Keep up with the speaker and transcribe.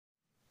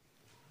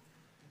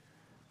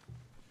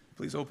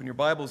Please open your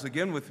Bibles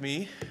again with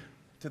me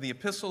to the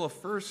epistle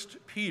of 1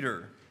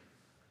 Peter.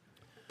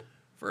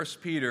 1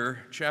 Peter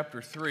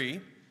chapter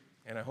 3,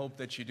 and I hope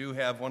that you do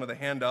have one of the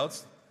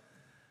handouts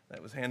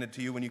that was handed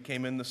to you when you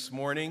came in this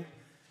morning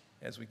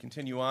as we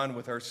continue on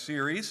with our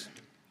series.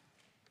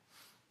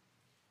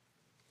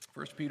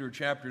 1 Peter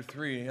chapter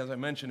 3, as I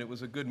mentioned, it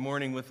was a good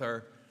morning with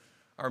our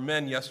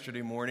men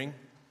yesterday morning.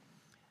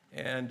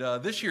 And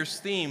this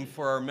year's theme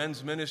for our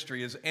men's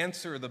ministry is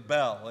Answer the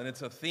Bell, and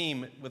it's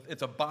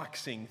a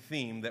boxing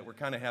theme that we're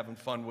kind of having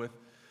fun with.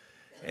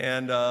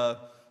 And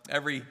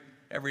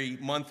every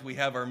month we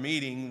have our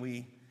meeting,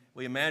 we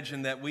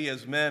imagine that we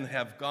as men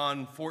have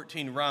gone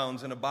 14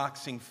 rounds in a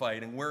boxing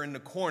fight, and we're in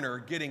the corner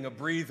getting a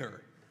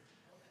breather.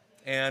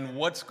 And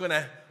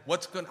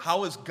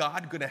how is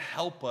God going to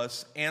help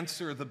us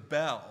answer the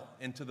bell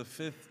into the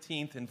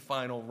 15th and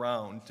final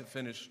round to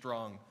finish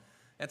strong?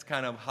 That's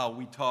kind of how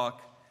we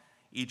talk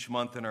each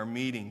month in our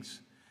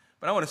meetings.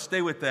 But I want to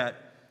stay with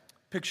that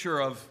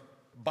picture of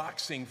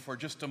boxing for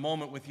just a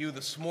moment with you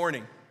this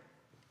morning.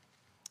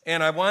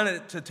 And I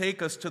wanted to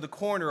take us to the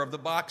corner of the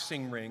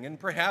boxing ring, and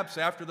perhaps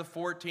after the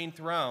 14th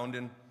round,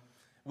 and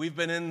we've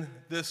been in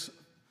this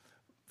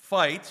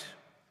fight.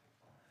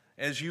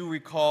 As you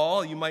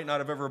recall, you might not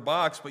have ever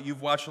boxed, but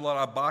you've watched a lot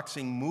of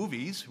boxing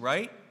movies,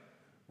 right?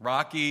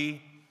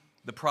 Rocky,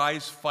 The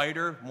Prize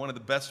Fighter, one of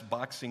the best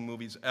boxing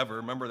movies ever.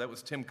 Remember, that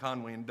was Tim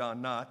Conway and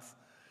Don Knotts.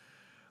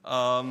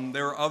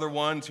 There are other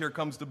ones, Here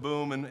Comes the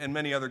Boom, and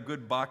many other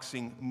good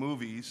boxing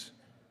movies.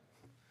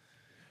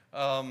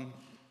 But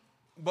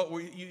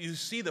you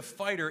see the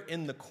fighter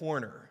in the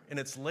corner, and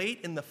it's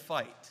late in the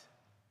fight.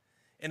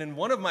 And in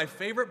one of my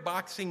favorite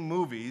boxing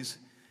movies,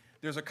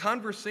 there's a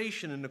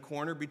conversation in the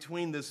corner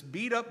between this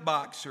beat-up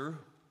boxer,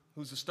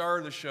 who's the star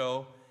of the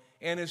show,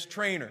 and his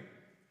trainer.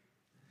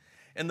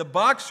 And the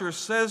boxer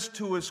says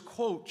to his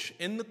coach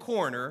in the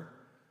corner,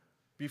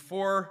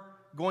 before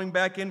going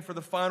back in for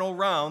the final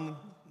round,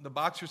 the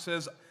boxer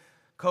says,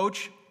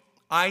 "Coach,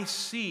 I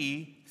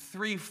see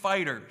 3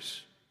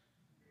 fighters."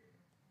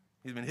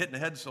 He's been hit in the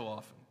head so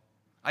often.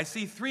 "I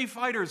see 3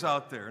 fighters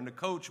out there." And the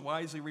coach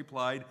wisely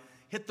replied,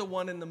 "Hit the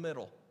one in the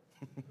middle."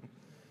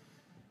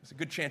 There's a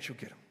good chance you'll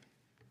get him.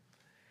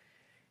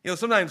 You know,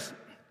 sometimes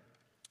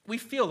we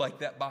feel like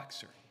that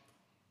boxer.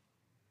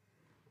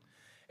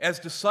 As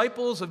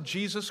disciples of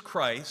Jesus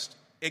Christ,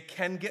 it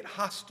can get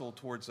hostile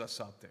towards us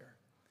out there.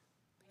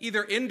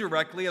 Either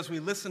indirectly, as we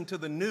listen to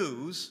the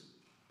news,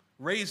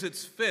 raise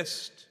its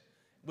fist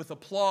with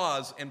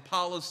applause and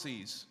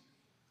policies,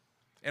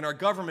 and our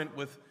government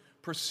with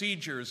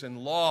procedures and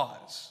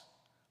laws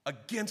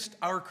against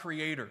our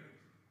Creator.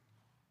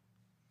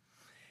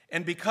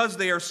 And because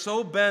they are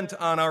so bent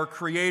on our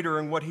Creator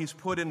and what He's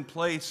put in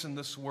place in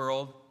this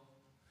world,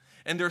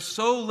 and they're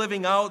so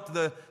living out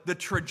the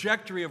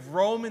trajectory of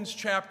Romans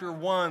chapter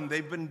 1,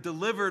 they've been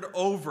delivered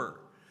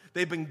over.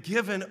 They've been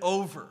given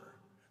over.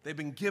 They've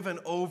been given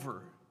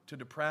over to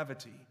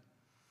depravity.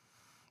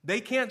 They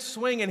can't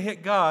swing and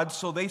hit God,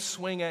 so they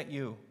swing at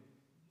you.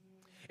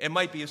 It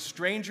might be a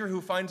stranger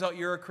who finds out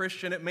you're a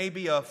Christian. It may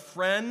be a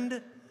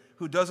friend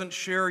who doesn't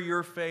share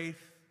your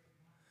faith.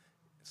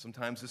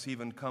 Sometimes this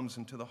even comes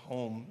into the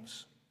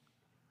homes.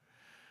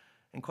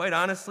 And quite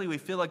honestly, we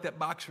feel like that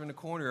boxer in the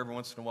corner every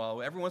once in a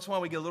while. Every once in a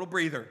while, we get a little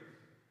breather.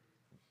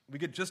 We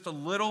get just a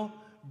little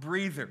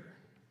breather.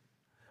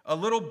 A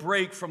little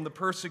break from the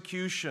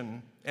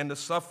persecution and the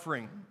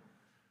suffering,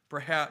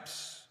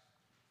 perhaps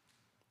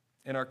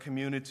in our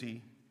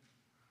community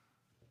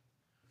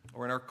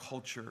or in our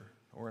culture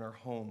or in our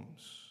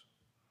homes.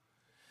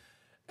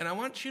 And I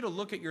want you to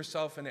look at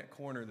yourself in that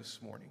corner this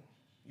morning.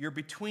 You're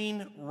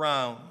between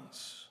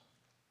rounds.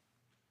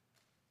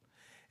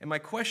 And my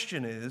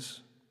question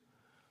is,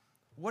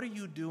 what are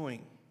you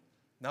doing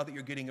now that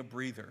you're getting a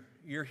breather?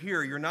 You're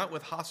here. You're not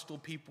with hostile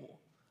people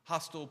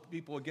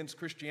against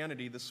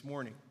Christianity this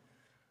morning.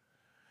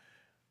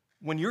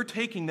 When you're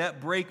taking that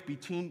break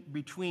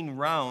between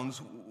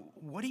rounds,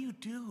 what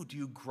do? Do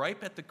you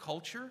gripe at the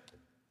culture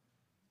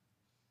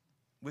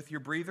with your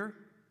breather?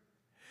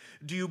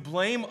 Do you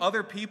blame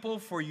other people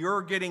for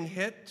your getting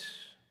hit?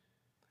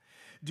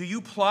 Do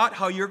you plot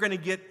how you're going to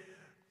get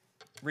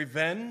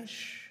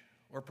revenge?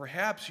 Or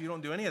perhaps you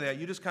don't do any of that.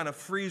 You just kind of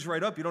freeze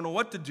right up. You don't know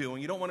what to do,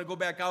 and you don't want to go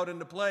back out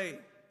into play.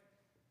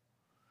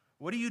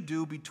 What do you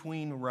do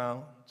between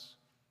rounds?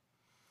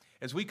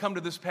 As we come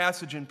to this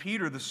passage in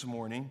Peter this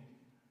morning,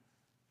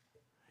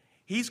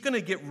 he's going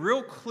to get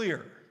real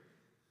clear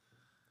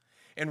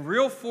and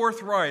real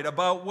forthright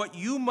about what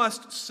you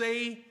must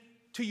say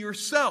to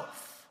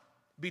yourself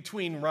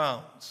between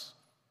rounds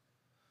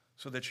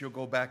so that you'll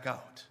go back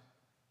out,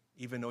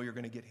 even though you're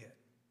going to get hit.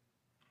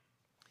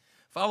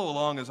 Follow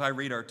along as I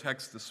read our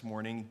text this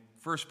morning,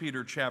 1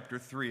 Peter chapter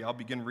 3. I'll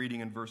begin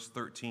reading in verse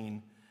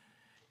 13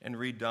 and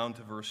read down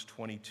to verse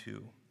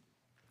 22.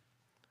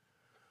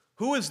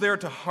 "Who is there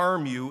to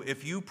harm you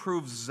if you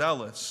prove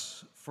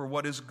zealous for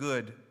what is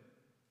good?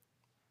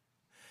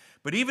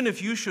 But even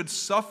if you should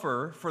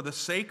suffer for the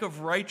sake of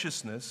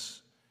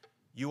righteousness,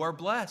 you are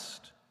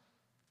blessed.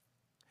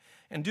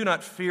 And do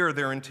not fear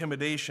their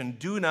intimidation.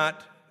 Do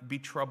not be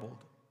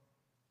troubled,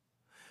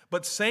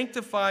 but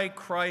sanctify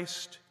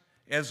Christ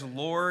as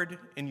Lord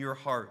in your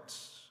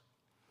hearts,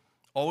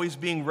 always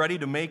being ready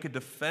to make a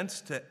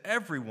defense to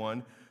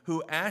everyone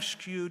who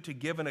asks you to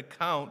give an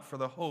account for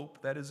the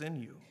hope that is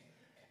in you,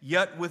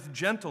 yet with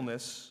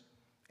gentleness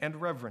and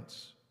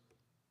reverence.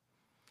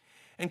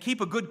 And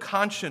keep a good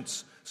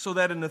conscience, so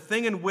that in the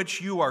thing in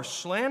which you are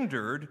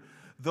slandered,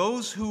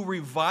 those who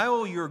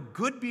revile your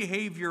good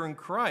behavior in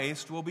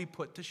Christ will be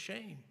put to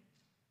shame.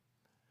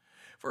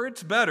 For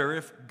it's better,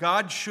 if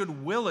God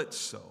should will it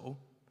so,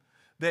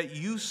 that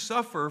you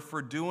suffer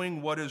for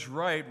doing what is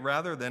right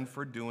rather than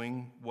for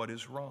doing what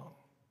is wrong.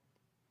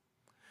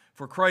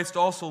 For Christ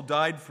also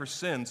died for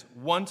sins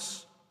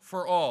once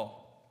for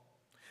all,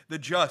 the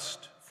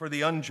just for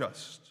the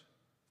unjust,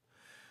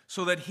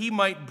 so that he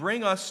might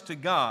bring us to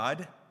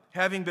God,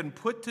 having been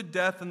put to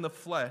death in the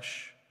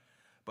flesh,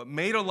 but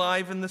made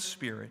alive in the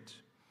Spirit,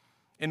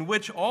 in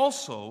which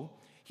also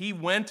he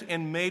went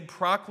and made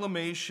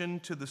proclamation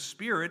to the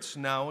spirits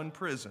now in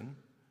prison,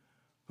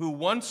 who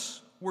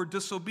once were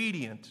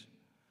disobedient,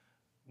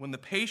 when the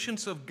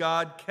patience of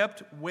God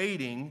kept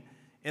waiting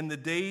in the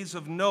days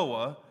of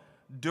Noah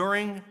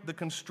during the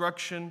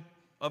construction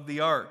of the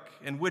ark,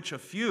 in which a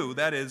few,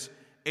 that is,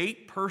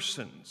 8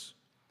 persons,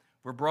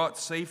 were brought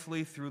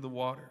safely through the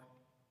water.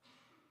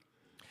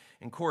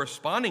 And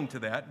corresponding to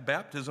that,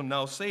 baptism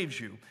now saves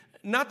you.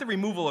 Not the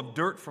removal of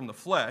dirt from the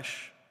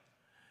flesh,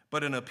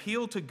 but an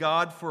appeal to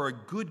God for a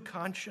good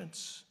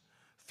conscience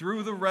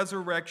through the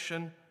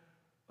resurrection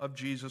of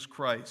Jesus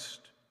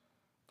Christ,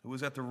 who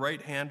is at the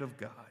right hand of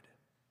God,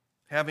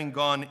 having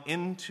gone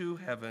into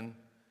heaven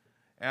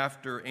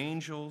after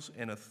angels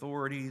and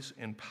authorities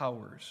and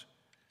powers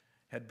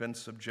had been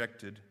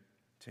subjected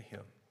to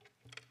him.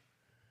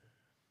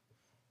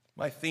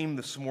 My theme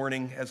this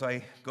morning, as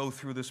I go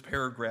through this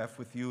paragraph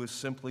with you, is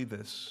simply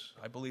this.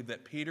 I believe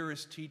that Peter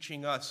is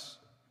teaching us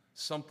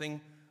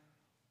something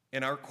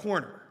in our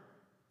corner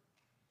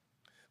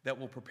that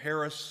will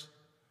prepare us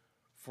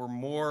for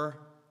more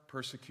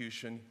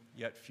persecution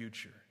yet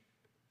future.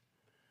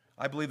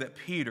 I believe that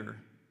Peter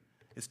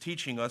is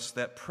teaching us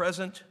that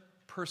present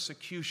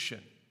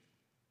persecution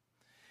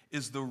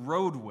is the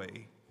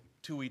roadway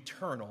to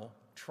eternal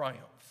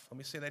triumph. Let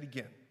me say that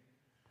again.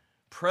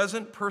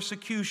 Present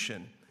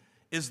persecution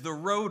is the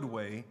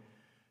roadway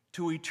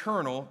to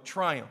eternal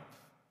triumph.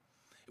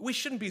 We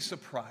shouldn't be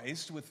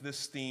surprised with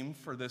this theme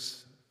for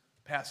this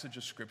passage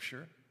of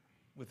Scripture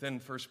within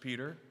 1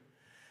 Peter,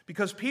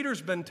 because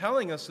Peter's been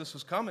telling us this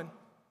was coming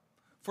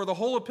for the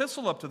whole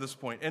epistle up to this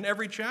point, in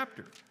every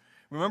chapter.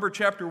 Remember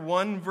chapter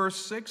 1, verse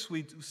 6,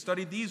 we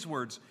studied these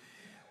words.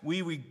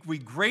 We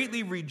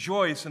greatly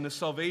rejoice in the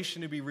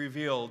salvation to be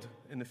revealed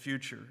in the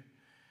future.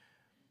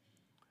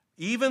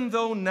 Even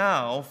though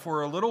now,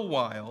 for a little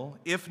while,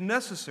 if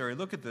necessary,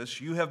 look at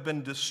this, you have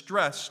been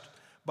distressed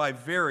by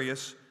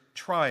various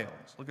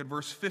trials. Look at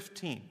verse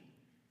 15.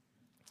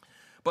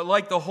 But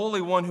like the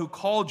Holy One who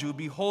called you,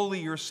 be holy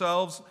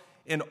yourselves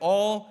in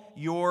all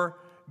your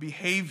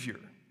behavior.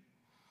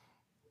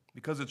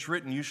 Because it's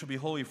written, you shall be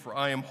holy, for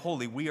I am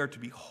holy. We are to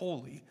be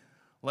holy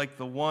like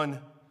the one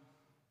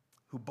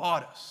who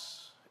bought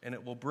us, and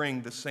it will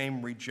bring the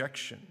same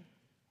rejection.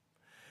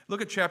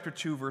 Look at chapter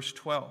 2, verse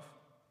 12.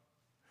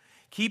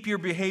 Keep your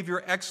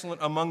behavior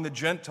excellent among the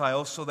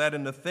Gentiles, so that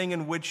in the thing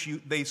in which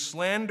they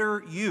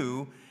slander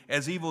you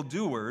as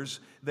evildoers,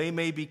 they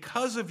may,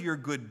 because of your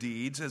good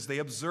deeds, as they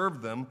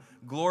observe them,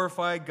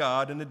 glorify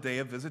God in the day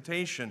of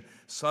visitation.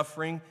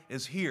 Suffering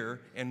is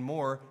here, and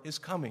more is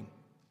coming.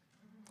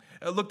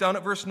 Look down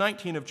at verse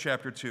 19 of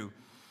chapter 2.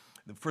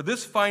 For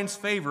this finds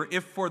favor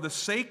if for the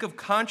sake of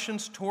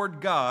conscience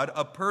toward God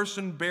a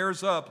person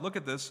bears up, look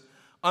at this,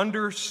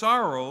 under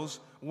sorrows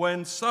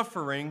when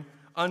suffering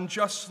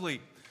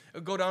unjustly.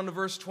 Go down to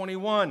verse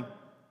 21.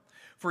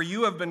 For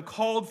you have been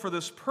called for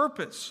this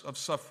purpose of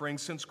suffering,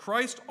 since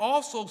Christ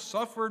also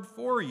suffered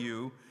for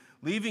you,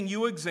 leaving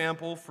you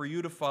example for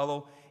you to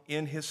follow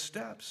in his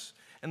steps.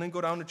 And then go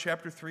down to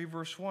chapter 3,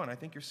 verse 1. I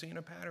think you're seeing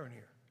a pattern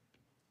here.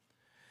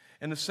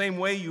 In the same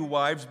way, you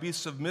wives, be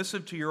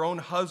submissive to your own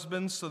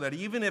husbands, so that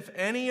even if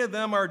any of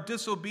them are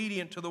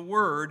disobedient to the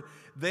word,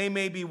 they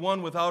may be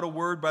won without a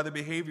word by the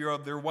behavior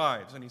of their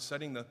wives. And he's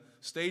setting the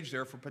stage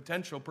there for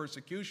potential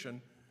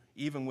persecution,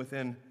 even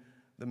within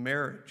the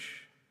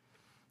marriage.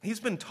 He's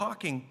been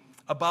talking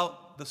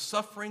about the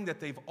suffering that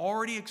they've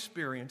already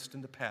experienced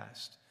in the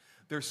past.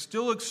 They're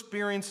still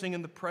experiencing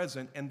in the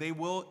present, and they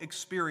will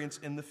experience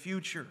in the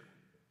future.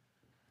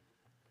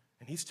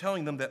 And he's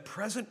telling them that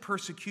present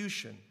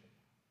persecution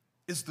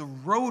is the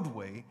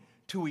roadway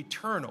to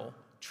eternal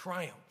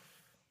triumph.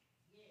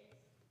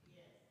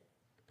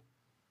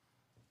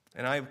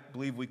 And I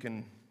believe we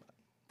can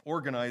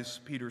organize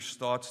Peter's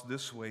thoughts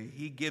this way.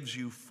 He gives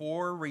you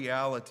 4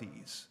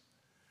 realities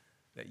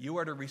that you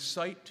are to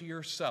recite to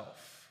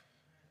yourself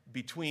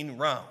between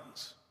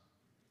rounds.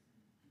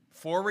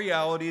 4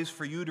 realities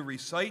for you to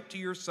recite to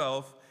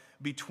yourself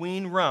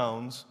between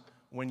rounds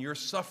when you're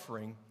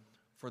suffering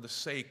for the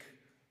sake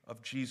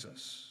of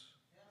Jesus.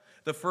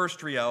 The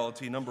first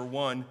reality, number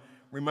 1,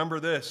 remember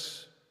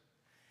this.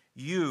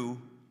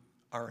 You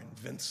are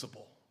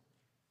invincible.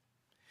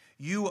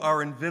 You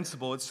are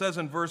invincible. It says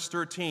in verse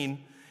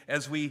 13,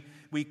 as we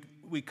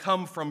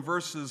come from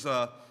verses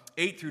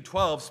 8 through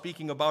 12,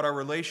 speaking about our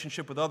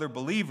relationship with other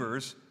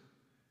believers,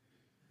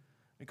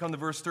 we come to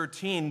verse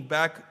 13,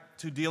 back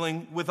to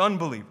dealing with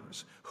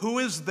unbelievers. Who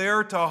is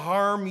there to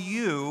harm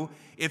you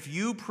if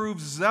you prove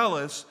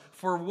zealous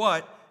for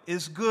what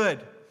is good?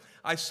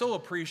 I so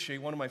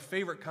appreciate one of my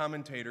favorite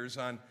commentators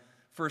on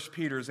 1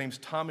 Peter. His name's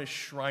Thomas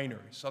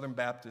Schreiner, Southern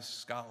Baptist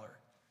scholar.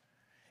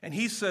 And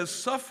he says,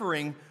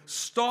 suffering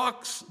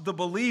stalks the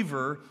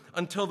believer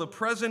until the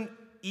present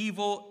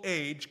evil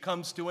age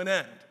comes to an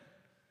end.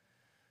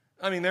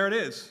 I mean, there it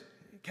is,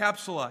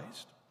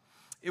 capsulized.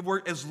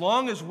 As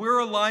long as we're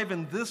alive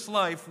in this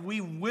life,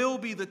 we will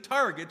be the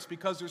targets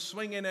because they're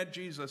swinging at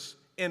Jesus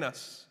in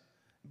us,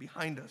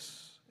 behind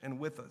us, and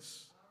with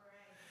us.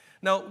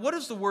 Now, what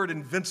does the word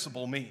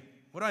invincible mean?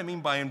 What do I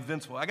mean by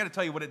invincible? I got to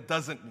tell you what it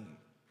doesn't mean.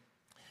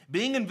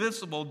 Being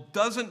invincible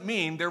doesn't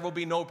mean there will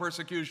be no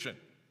persecution.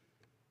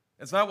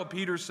 That's not what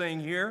Peter's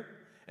saying here,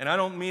 and I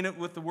don't mean it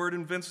with the word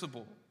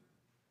invincible.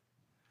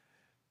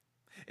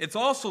 It's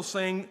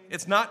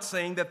not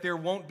saying that there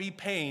won't be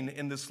pain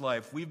in this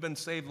life. We've been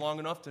saved long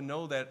enough to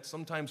know that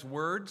sometimes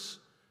words,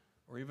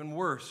 or even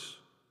worse,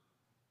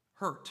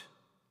 hurt.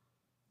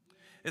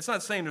 It's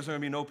not saying there's going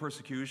to be no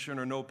persecution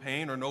or no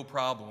pain or no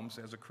problems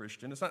as a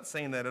Christian. It's not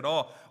saying that at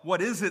all.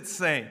 What is it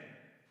saying?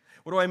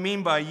 What do I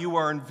mean by you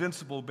are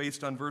invincible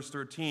based on verse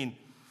 13?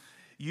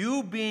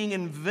 You being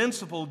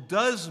invincible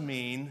does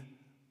mean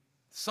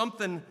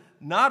something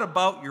not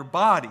about your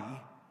body,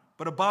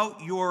 but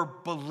about your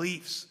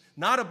beliefs.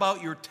 Not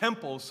about your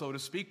temple, so to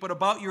speak, but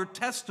about your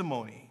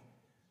testimony.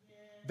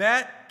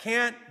 That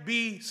can't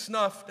be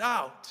snuffed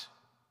out,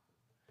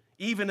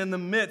 even in the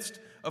midst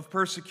of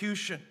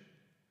persecution.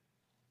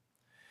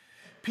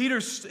 Peter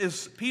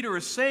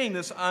is saying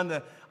this on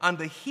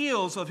the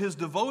heels of his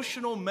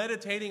devotional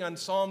meditating on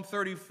Psalm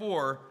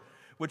 34,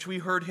 which we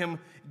heard him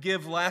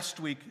give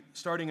last week,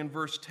 starting in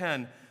verse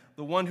 10.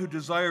 The one who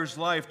desires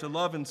life, to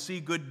love and see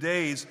good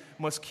days,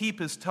 must keep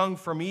his tongue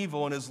from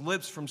evil and his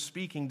lips from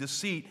speaking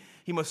deceit.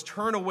 He must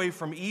turn away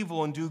from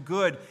evil and do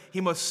good. He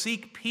must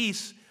seek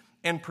peace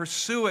and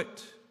pursue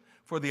it.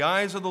 For the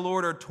eyes of the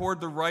Lord are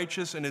toward the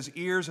righteous, and his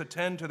ears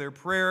attend to their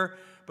prayer,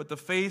 but the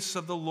face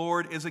of the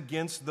Lord is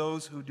against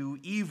those who do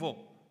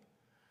evil.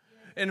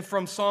 And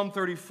from Psalm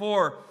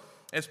 34,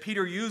 as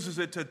Peter uses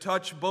it to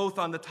touch both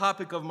on the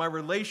topic of my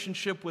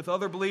relationship with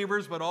other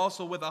believers, but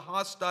also with a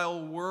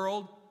hostile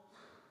world,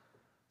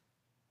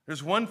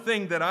 there's one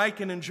thing that I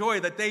can enjoy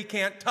that they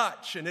can't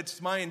touch, and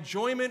it's my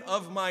enjoyment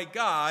of my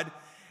God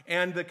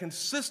and the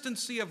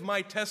consistency of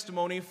my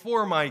testimony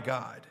for my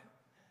God.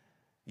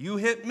 You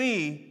hit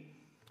me,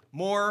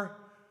 more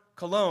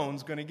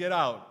cologne's going to get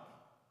out.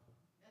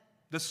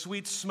 The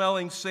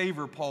sweet-smelling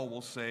savor, Paul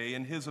will say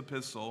in his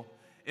epistle,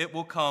 it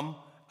will come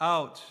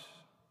out.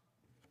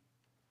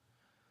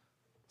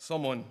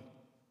 Someone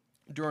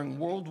during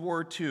World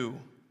War II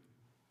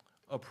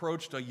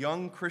approached a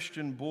young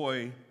Christian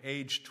boy,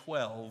 age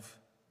 12,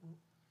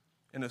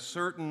 in a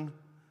certain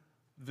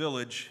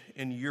village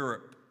in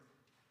Europe.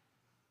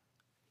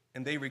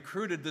 And they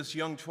recruited this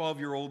young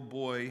 12-year-old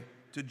boy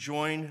to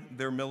join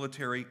their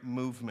military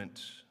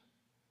movement.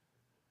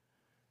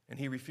 And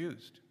he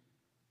refused.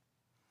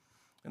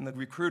 And the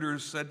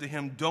recruiters said to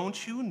him,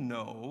 "Don't you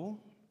know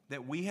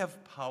that we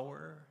have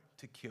power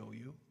to kill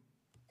you?"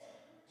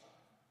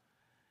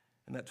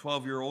 And that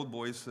 12-year-old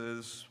boy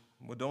says,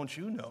 "Well, don't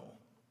you know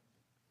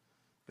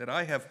that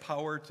I have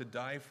power to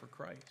die for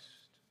Christ?"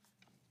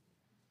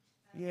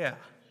 Yeah,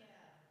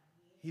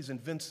 he's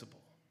invincible.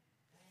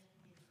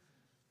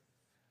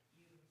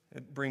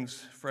 It brings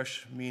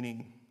fresh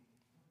meaning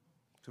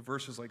to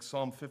verses like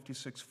Psalm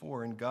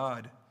 56:4, "In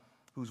God,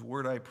 whose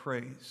word I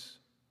praise.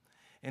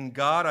 In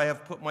God I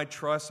have put my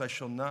trust, I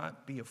shall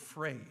not be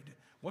afraid.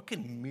 What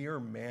can mere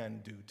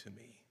man do to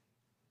me?"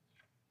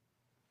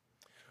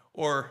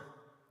 Or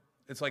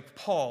it's like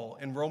Paul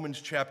in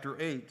Romans chapter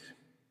 8,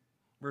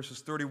 verses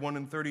 31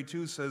 and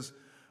 32 says,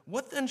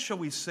 "What then shall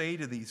we say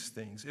to these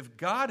things? If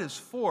God is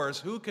for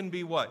us, who can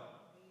be what?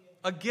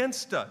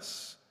 Against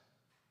us.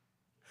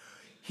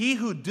 He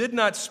who did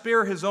not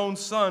spare his own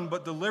son,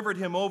 but delivered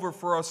him over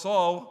for us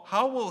all,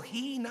 how will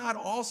he not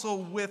also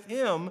with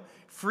him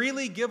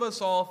freely give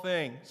us all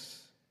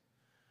things?"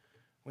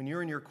 When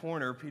you're in your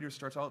corner, Peter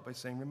starts out by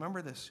saying,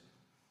 remember this,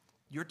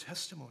 your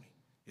testimony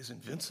is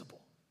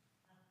invincible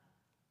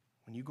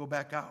when you go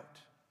back out.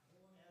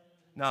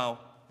 Now,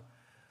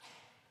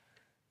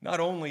 not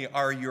only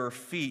are your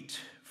feet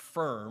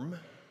firm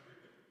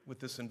with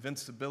this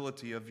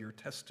invincibility of your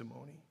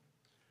testimony,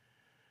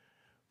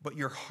 but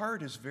your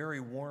heart is very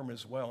warm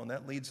as well, and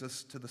that leads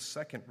us to the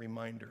second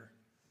reminder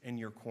in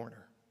your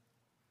corner.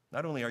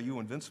 Not only are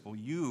you invincible,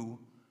 you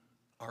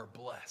are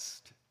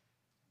blessed.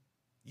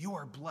 You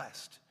are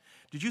blessed.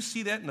 Did you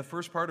see that in the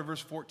first part of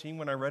verse 14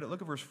 when I read it?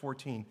 Look at verse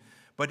 14.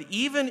 "But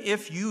even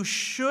if you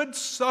should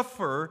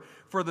suffer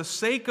for the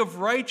sake of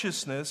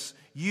righteousness,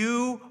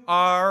 you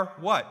are"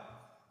 what?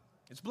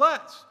 It's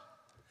blessed.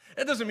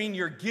 That doesn't mean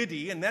you're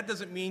giddy, and that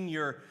doesn't mean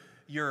you're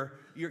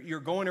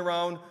going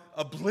around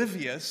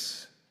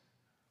oblivious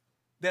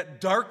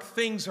that dark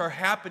things are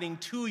happening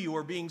to you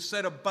or being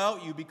said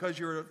about you because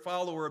you're a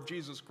follower of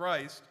Jesus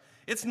Christ.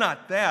 It's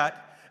not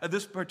that.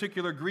 This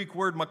particular Greek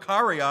word,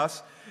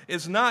 makarios,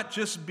 is not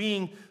just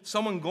being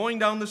someone going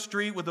down the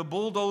street with a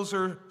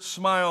bulldozer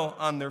smile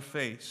on their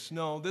face.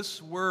 No,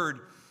 this word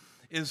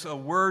is a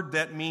word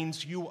that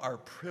means you are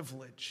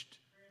privileged.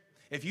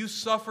 If you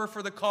suffer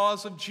for the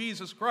cause of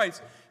Jesus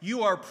Christ,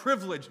 you are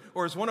privileged.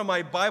 Or as one of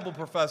my Bible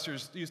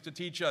professors used to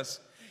teach us,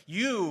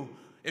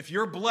 if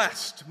you're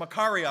blessed,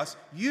 makarios,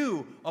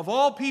 you, of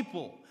all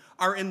people,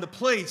 are in the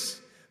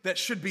place that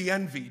should be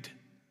envied.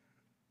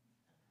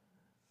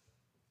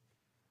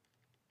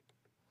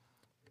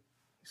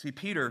 See,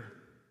 Peter,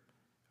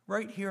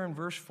 right here in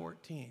verse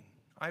 14,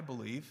 I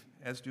believe,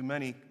 as do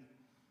many,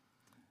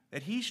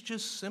 that he's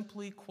just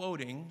simply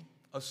quoting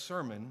a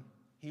sermon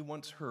he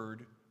once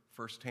heard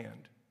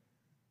firsthand.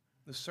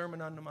 The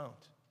Sermon on the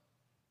Mount.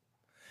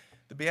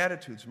 The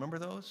Beatitudes, remember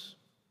those?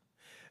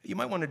 You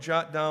might want to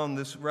jot down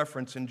this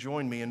reference and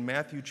join me in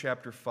Matthew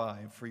chapter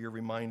 5 for your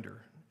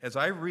reminder. As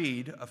I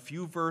read a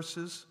few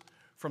verses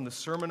from the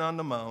Sermon on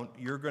the Mount,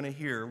 you're going to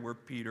hear where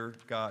Peter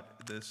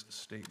got this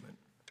statement.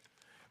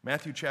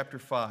 Matthew chapter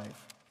 5.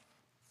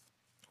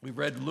 We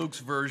read Luke's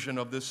version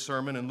of this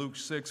sermon in Luke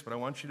 6, but I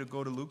want you to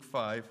go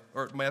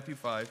to Matthew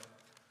 5,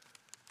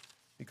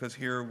 because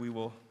here we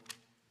will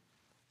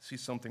see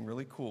something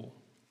really cool.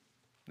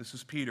 This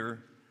is Peter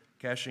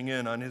cashing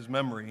in on his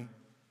memory,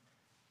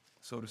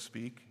 so to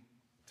speak,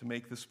 to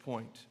make this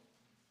point.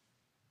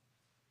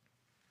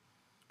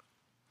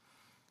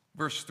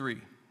 Verse 3,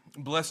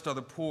 blessed are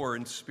the poor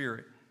in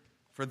spirit,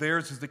 for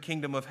theirs is the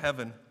kingdom of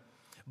heaven.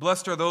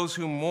 Blessed are those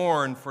who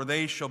mourn, for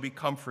they shall be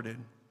comforted.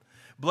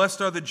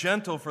 Blessed are the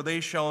gentle, for they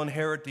shall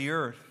inherit the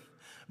earth.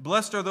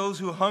 Blessed are those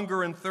who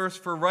hunger and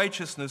thirst for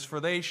righteousness, for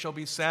they shall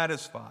be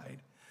satisfied.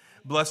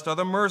 Blessed are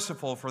the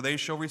merciful, for they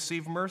shall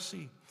receive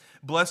mercy.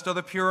 Blessed are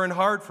the pure in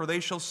heart, for they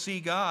shall see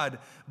God.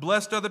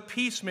 Blessed are the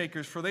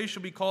peacemakers, for they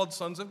shall be called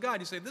sons of God.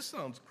 You say, this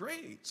sounds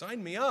great.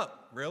 Sign me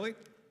up. Really?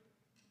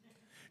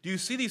 Do you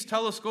see these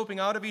telescoping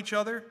out of each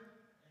other?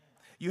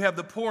 You have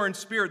the poor in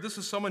spirit. This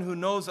is someone who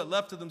knows that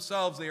left to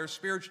themselves, they are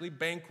spiritually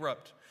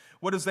bankrupt.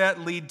 What does that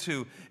lead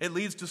to? It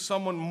leads to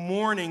someone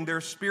mourning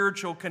their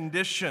spiritual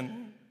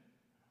condition.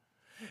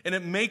 And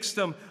it makes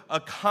them a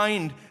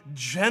kind,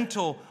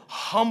 gentle,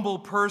 humble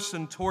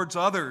person towards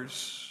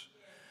others.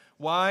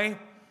 Why?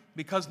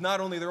 Because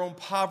not only their own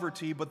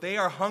poverty, but they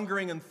are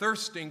hungering and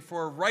thirsting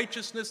for a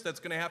righteousness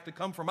that's going to have to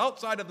come from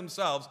outside of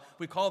themselves.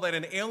 We call that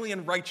an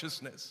alien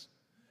righteousness.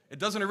 It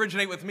doesn't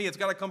originate with me. It's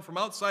got to come from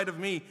outside of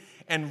me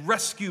and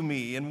rescue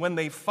me. And when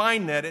they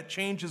find that, it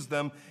changes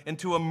them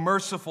into a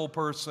merciful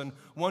person,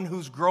 one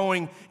who's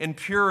growing in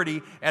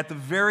purity at the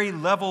very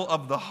level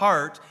of the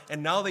heart.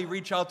 And now they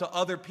reach out to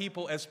other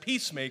people as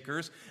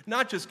peacemakers,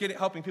 not just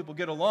helping people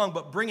get along,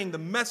 but bringing the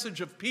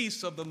message of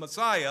peace of the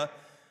Messiah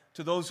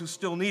to those who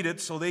still need it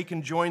so they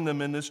can join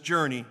them in this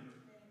journey.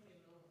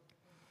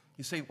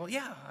 You say, well,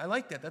 yeah, I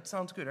like that. That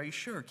sounds good. Are you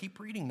sure? Keep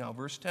reading now.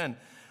 Verse 10.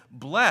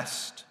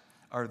 Blessed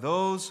are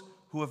those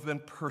who have been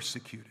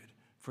persecuted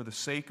for the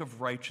sake of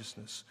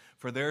righteousness,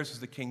 for theirs is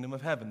the kingdom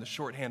of heaven. The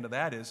shorthand of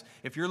that is,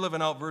 if you're living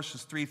out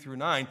verses 3 through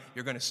 9,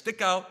 you're going to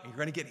stick out and you're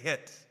going to get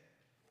hit.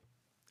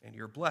 And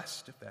you're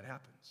blessed if that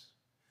happens.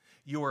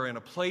 You are in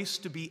a place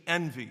to be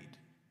envied.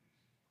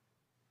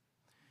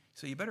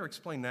 So you better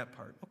explain that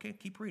part. Okay,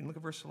 keep reading. Look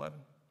at verse 11.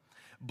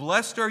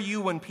 Blessed are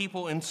you when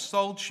people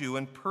insult you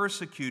and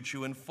persecute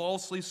you and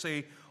falsely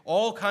say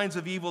all kinds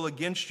of evil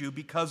against you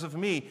because of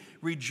me.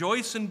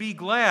 Rejoice and be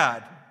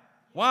glad.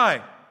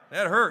 Why?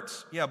 That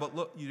hurts. Yeah, but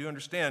look, you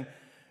understand,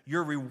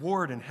 your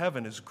reward in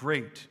heaven is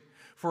great.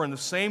 For in the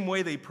same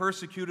way they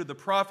persecuted the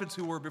prophets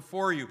who were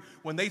before you.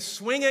 When they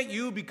swing at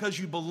you because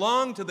you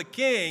belong to the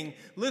king,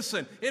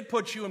 listen, it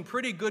puts you in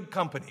pretty good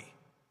company.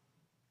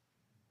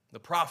 The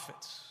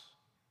prophets,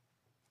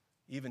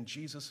 even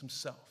Jesus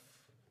himself.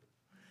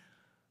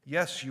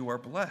 Yes, you are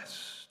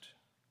blessed.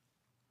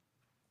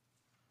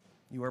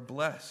 You are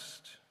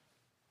blessed.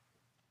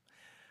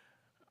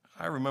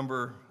 I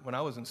remember when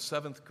I was in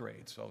 7th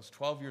grade, so I was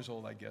 12 years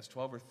old, I guess,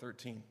 12 or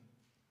 13.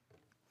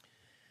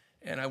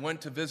 And I went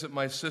to visit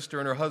my sister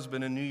and her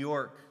husband in New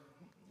York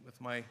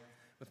with my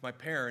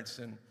parents.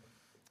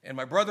 And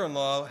my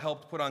brother-in-law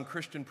helped put on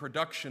Christian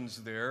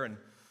productions there.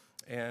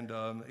 And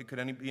it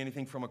could be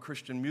anything from a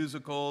Christian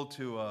musical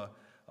to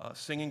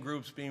singing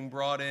groups being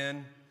brought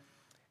in.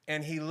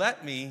 And he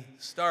let me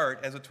start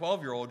as a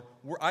 12-year-old,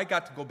 where I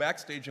got to go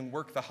backstage and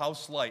work the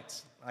house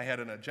lights. I had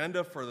an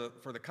agenda for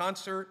the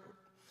concert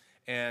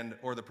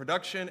or the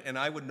production, and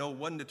I would know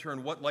when to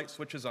turn what light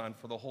switches on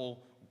for the whole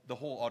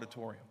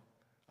auditorium.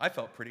 I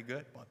felt pretty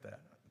good about that.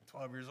 I'm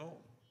 12 years old.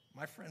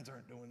 My friends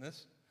aren't doing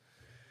this.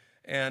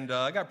 And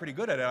I got pretty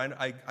good at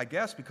it, I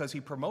guess, because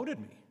he promoted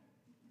me.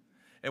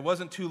 It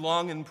wasn't too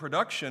long in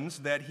productions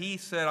that he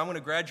said, I'm going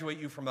to graduate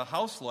you from the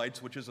house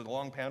lights, which is a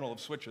long panel of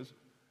switches.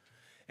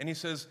 And he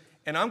says,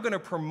 and I'm going to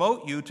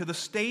promote you to the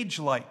stage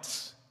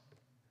lights.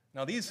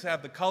 Now, these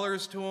have the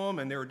colors to them,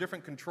 and there are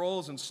different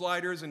controls and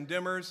sliders and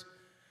dimmers.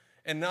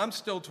 And I'm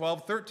still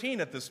 12, 13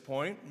 at this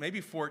point,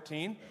 maybe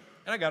 14,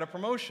 and I got a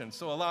promotion,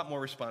 so a lot more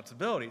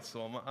responsibility.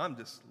 So I'm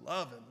just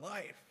loving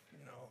life,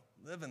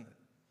 living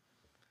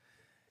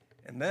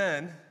it. And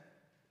then,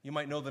 you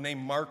might know the name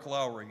Mark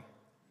Lowry,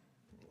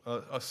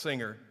 a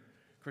singer,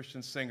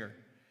 Christian singer.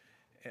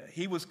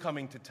 He was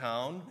coming to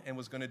town and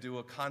was going to do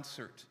a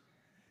concert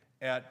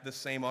at the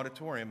same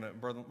auditorium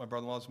at my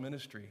brother-in-law's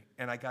ministry,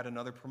 and I got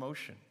another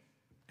promotion.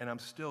 And I'm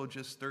still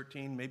just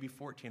 13, maybe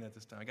 14 at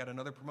this time. I got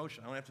another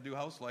promotion. I don't have to do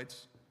house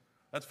lights.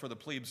 That's for the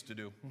plebes to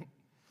do.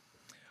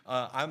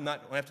 I don't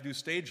have to do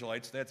stage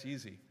lights. That's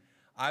easy.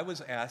 I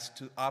was asked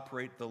to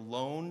operate the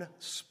lone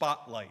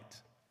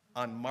spotlight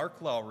on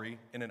Mark Lowry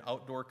in an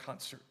outdoor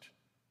concert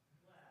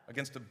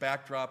against a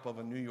backdrop of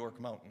a New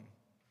York mountain.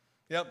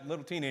 Yep,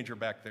 little teenager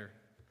back there.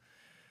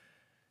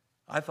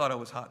 I thought I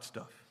was hot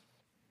stuff.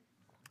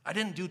 I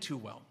didn't do too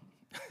well.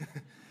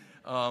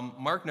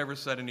 Mark never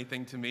said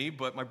anything to me,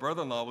 but my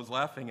brother-in-law was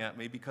laughing at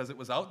me because it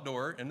was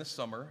outdoor in the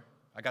summer.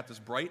 I got this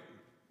bright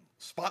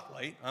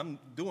spotlight. I'm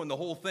doing the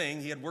whole thing.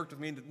 He had worked with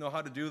me to know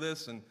how to do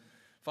this and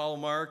follow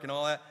Mark and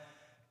all that.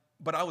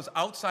 But I was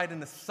outside in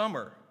the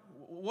summer.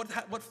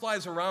 What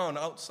flies around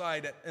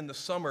outside in the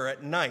summer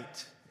at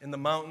night in the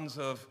mountains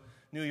of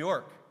New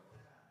York?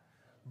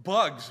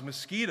 Bugs,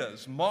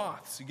 mosquitoes,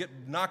 moths. You get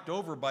knocked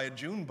over by a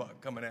June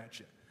bug coming at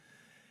you.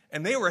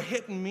 And they were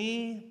hitting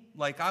me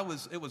like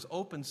it was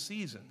open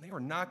season. They were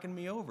knocking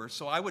me over.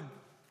 So I would,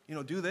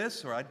 do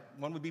this, or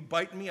one would be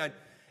biting me.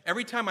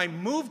 Every time I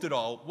moved at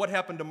all, what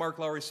happened to Mark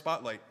Lowry's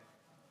spotlight?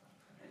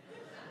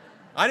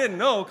 I didn't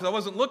know because I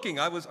wasn't looking.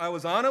 I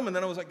was on him, and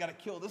then I was like, got to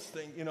kill this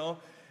thing,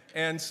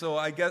 And so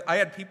I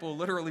had people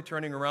literally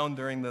turning around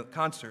during the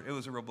concert. It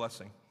was a real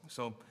blessing.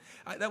 So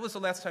that was the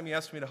last time he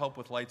asked me to help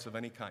with lights of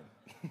any kind.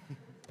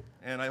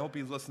 And I hope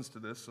he listens to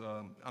this.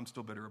 I'm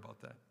still bitter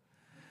about that.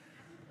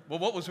 Well,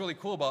 what was really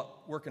cool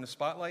about working a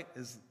spotlight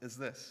is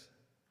this.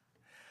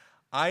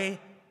 I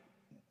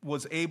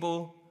was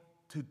able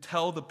to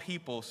tell the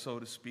people, so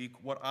to speak,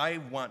 what I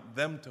want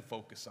them to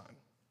focus on.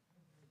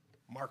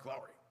 Mark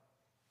Lowry.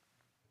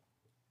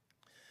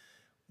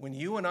 When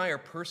you and I are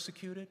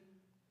persecuted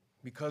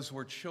because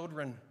we're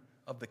children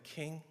of the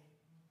King,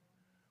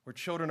 we're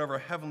children of our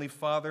Heavenly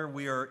Father,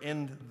 we are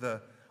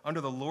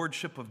under the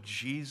lordship of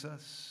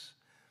Jesus,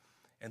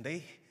 and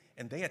they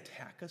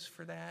attack us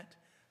for that,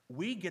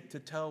 we get to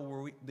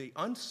tell the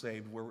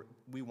unsaved where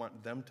we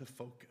want them to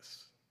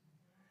focus.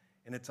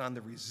 And it's on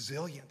the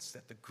resilience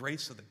that the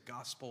grace of the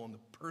gospel and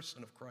the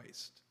person of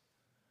Christ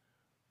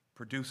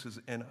produces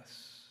in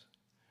us.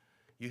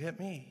 You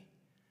hit me,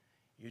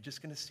 you're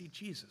just going to see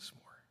Jesus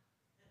more.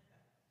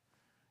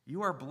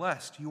 You are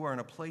blessed. You are in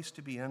a place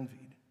to be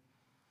envied.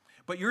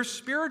 But your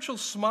spiritual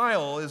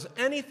smile is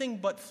anything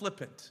but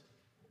flippant.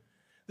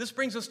 This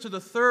brings us to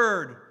the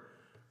third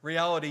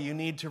reality you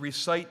need to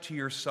recite to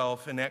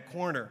yourself in that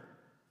corner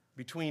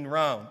between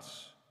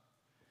rounds.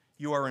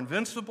 You are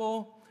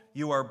invincible,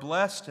 you are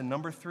blessed, and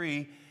number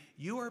 3,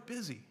 you are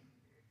busy.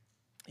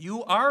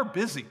 You are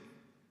busy.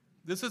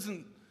 This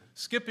isn't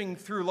skipping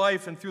through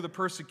life and through the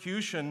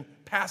persecution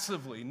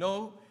passively.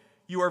 No,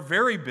 you are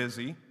very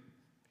busy.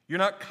 You're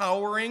not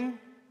cowering.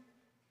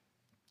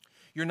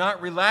 You're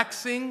not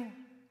relaxing.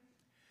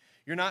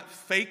 You're not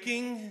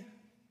faking.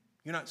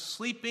 You're not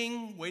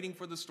sleeping, waiting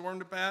for the storm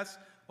to pass.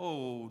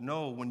 Oh,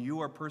 no, when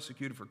you are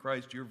persecuted for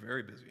Christ, you're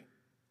very busy.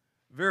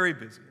 Very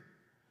busy.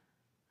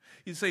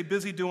 You say,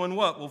 busy doing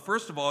what? Well,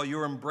 first of all,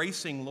 you're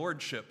embracing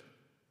lordship.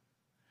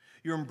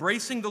 You're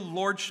embracing the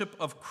lordship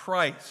of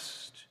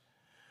Christ.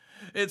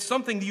 It's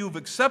something that you've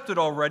accepted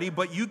already,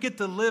 but you get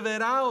to live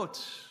it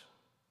out,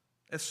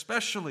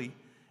 especially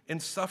in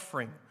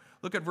suffering.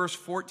 Look at verse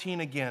 14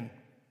 again.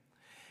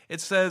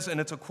 It says, and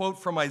it's a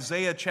quote from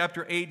Isaiah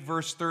chapter 8,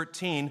 verse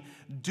 13,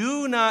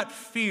 "Do not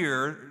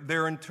fear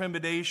their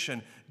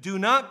intimidation. Do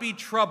not be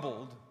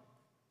troubled,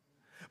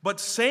 but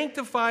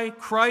sanctify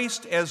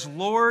Christ as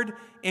Lord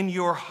in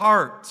your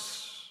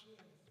hearts."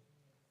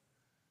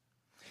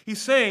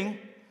 He's saying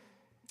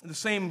the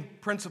same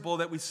principle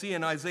that we see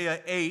in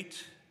Isaiah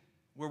 8,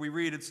 where we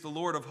read, "It's the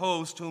Lord of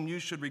hosts whom you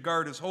should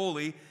regard as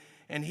holy,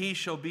 and he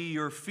shall be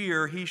your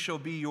fear, he shall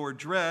be your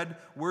dread."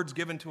 Words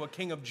given to a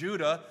king of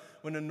Judah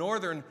when the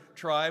northern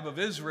tribe of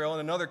Israel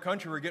and another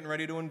country were getting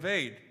ready to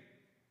invade.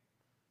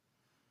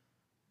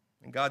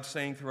 And God's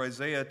saying through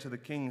Isaiah to the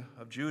king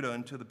of Judah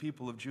and to the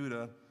people of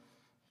Judah,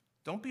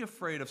 don't be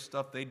afraid of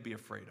stuff they'd be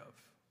afraid of.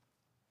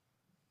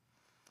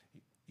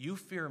 You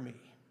fear me.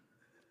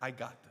 I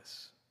got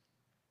this.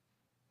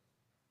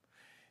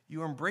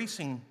 You are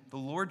embracing the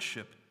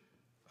lordship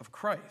of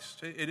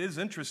Christ. It is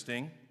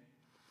interesting.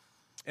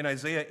 In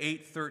Isaiah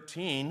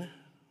 8:13,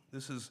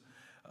 this is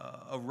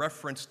a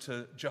reference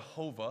to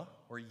Jehovah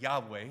or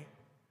Yahweh.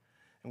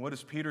 And what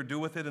does Peter do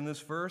with it in this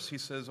verse? He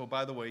says, oh,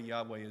 by the way,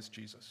 Yahweh is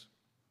Jesus.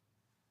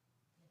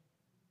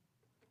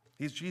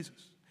 He's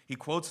Jesus. He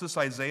quotes this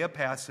Isaiah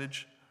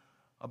passage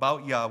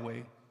about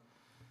Yahweh,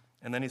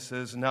 and then he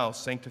says, now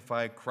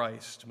sanctify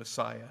Christ,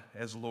 Messiah,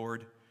 as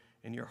Lord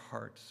in your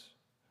hearts.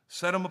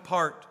 Set them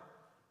apart.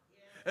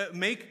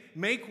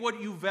 Make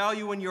what you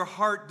value in your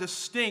heart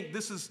distinct.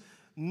 This is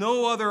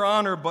no other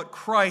honor but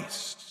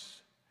Christ.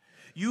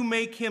 You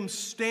make him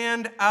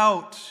stand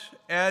out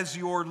as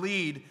your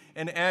lead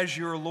and as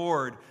your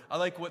Lord. I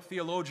like what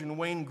theologian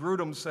Wayne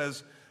Grudem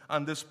says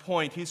on this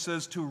point. He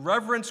says, to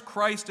reverence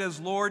Christ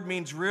as Lord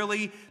means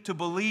really to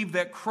believe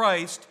that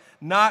Christ,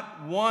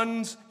 not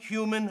one's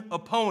human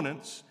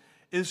opponents,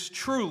 is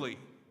truly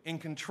in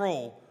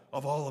control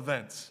of all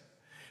events.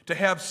 To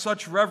have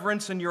such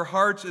reverence in your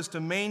hearts is to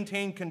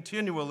maintain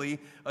continually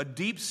a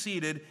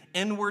deep-seated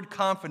inward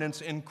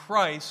confidence in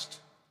Christ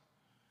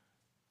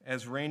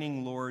as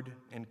reigning Lord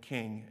and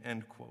King,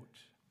 end quote.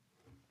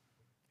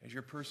 As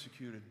you're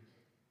persecuted,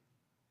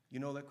 you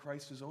know that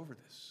Christ is over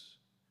this.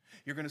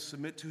 You're going to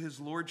submit to his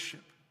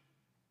lordship.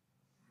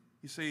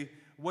 You say,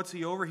 what's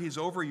he over? He's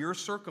over your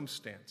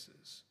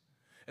circumstances.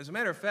 As a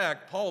matter of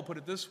fact, Paul put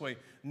it this way,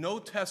 no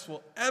test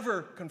will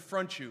ever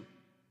confront you,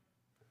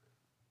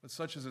 but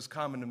such as is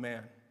common to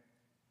man.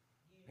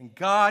 And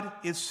God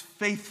is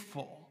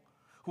faithful,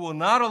 who will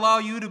not allow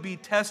you to be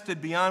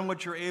tested beyond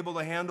what you're able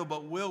to handle,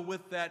 but will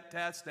with that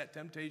test, that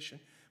temptation,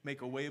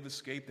 make a way of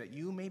escape that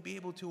you may be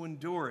able to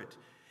endure it.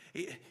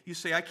 You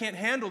say, I can't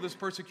handle this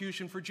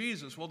persecution for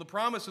Jesus. Well, the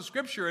promise of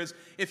Scripture is,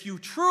 if you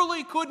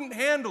truly couldn't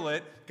handle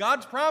it,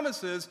 God's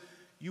promise is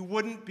you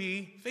wouldn't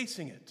be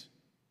facing it.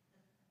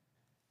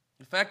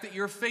 The fact that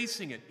you're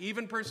facing it,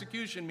 even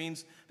persecution,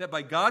 means that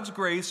by God's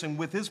grace and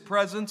with his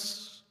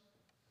presence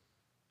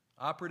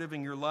operative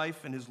in your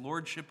life and his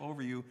lordship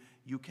over you,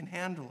 you can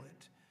handle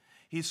it.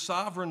 He's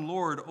sovereign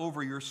Lord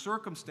over your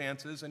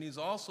circumstances, and he's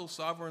also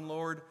sovereign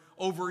Lord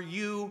over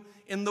you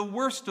in the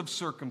worst of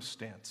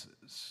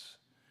circumstances.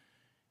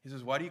 He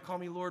says, why do you call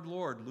me Lord,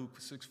 Lord? Luke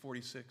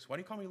 6:46. Why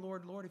do you call me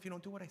Lord, Lord if you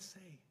don't do what I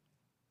say?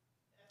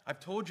 I've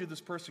told you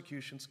this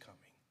persecution's coming.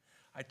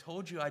 I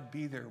told you I'd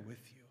be there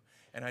with you.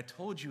 And I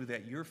told you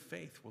that your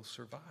faith will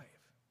survive.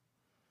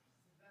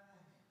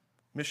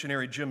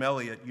 Missionary Jim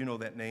Elliot, you know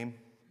that name.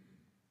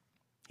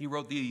 He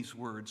wrote these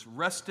words,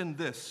 rest in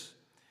this.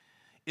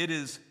 It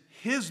is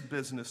his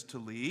business to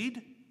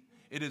lead.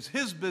 It is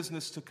his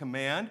business to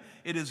command.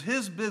 It is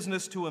his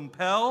business to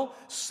impel,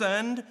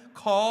 send,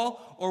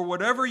 call, or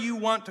whatever you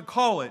want to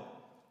call it.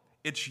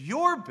 It's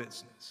your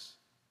business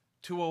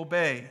to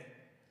obey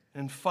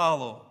and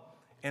follow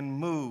and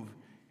move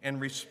and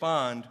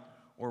respond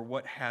or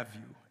what have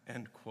you,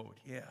 end quote.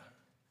 Yeah.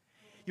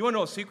 You want to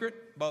know a secret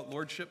about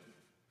lordship?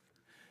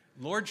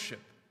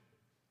 Lordship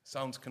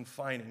sounds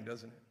confining,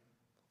 doesn't it?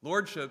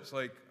 Lordship's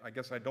like, I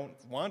guess I don't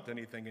want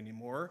anything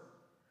anymore.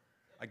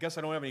 I guess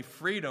I don't have any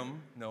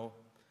freedom. No,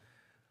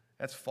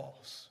 that's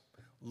false.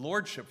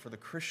 Lordship for the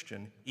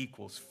Christian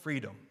equals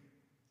freedom.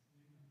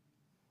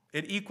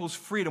 It equals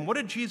freedom. What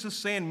did Jesus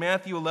say in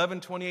Matthew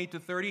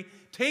 11:28-30?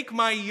 Take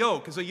my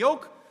yoke. Because a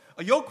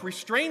yoke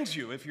restrains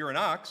you if you're an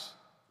ox.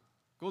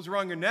 Goes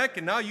around your neck,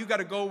 and now you got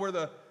to go where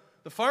the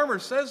farmer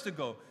says to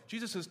go.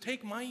 Jesus says,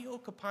 take my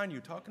yoke upon you,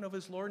 talking of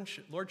his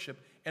lordship,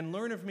 and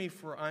learn of me,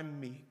 for I'm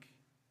meek.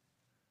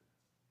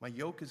 My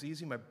yoke is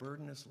easy, my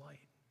burden is light.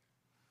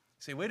 You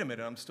say, wait a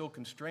minute, I'm still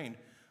constrained.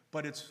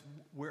 But it's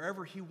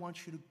wherever he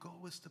wants you to go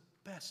is the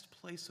best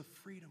place of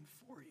freedom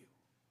for you.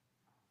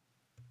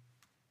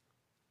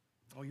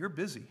 Oh, you're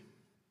busy.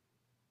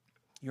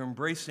 You're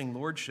embracing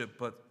lordship,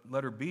 but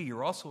letter B,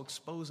 you're also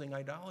exposing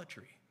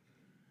idolatry.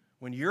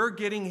 When you're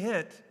getting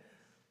hit,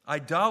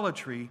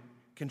 idolatry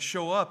can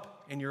show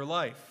up in your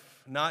life,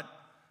 not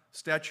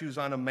statues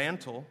on a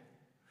mantle.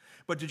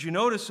 But did you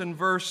notice in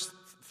verse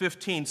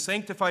 15,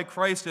 sanctify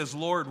Christ as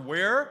Lord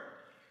where?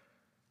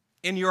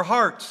 In your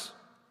hearts.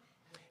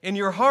 In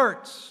your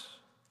hearts.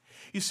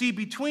 You see,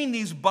 between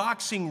these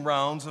boxing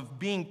rounds of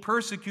being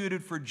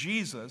persecuted for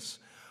Jesus,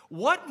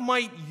 what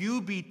might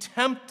you be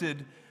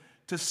tempted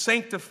to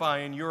sanctify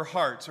in your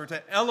hearts or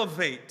to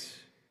elevate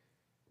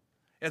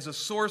as a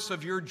source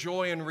of your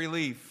joy and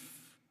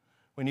relief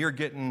when you're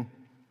getting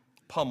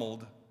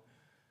pummeled?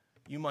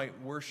 You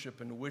might worship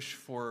and wish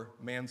for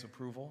man's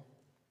approval.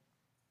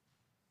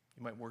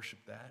 You might worship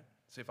that.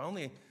 Say, if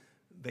only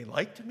they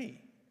liked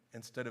me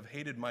instead of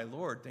hated my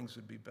Lord, things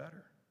would be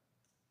better.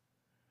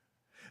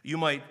 You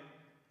might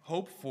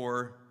hope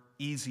for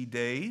easy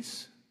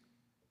days.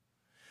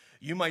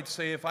 You might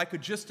say, if I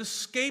could just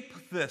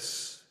escape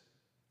this,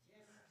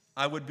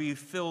 I would be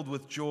filled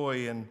with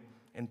joy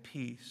and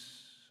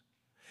peace.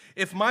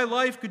 If my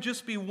life could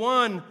just be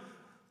one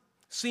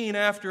scene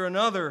after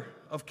another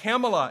of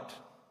Camelot.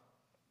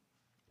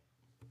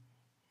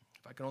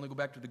 If I could only go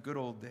back to the good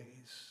old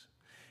days.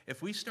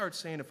 If we start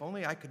saying, if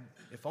only I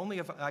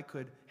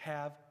could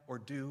have or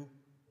do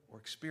or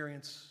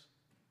experience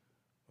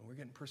when we're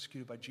getting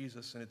persecuted by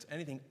Jesus, and it's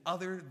anything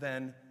other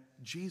than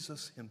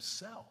Jesus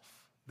himself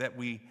that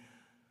we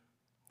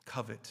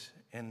covet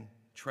and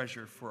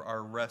treasure for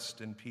our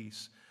rest and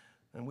peace,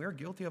 then we're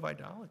guilty of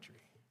idolatry.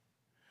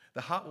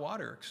 The hot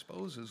water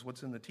exposes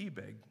what's in the tea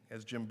bag,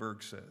 as Jim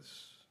Berg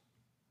says.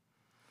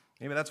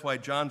 Maybe that's why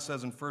John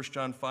says in 1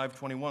 John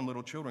 5:21,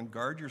 little children,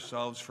 guard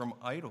yourselves from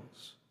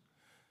idols.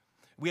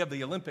 We have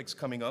the Olympics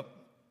coming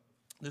up.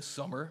 this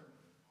summer.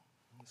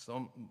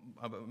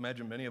 I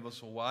imagine many of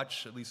us will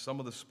watch at least some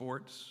of the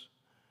sports.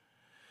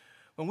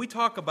 When we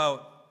talk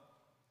about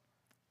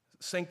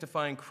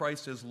sanctifying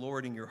Christ as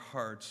Lord in your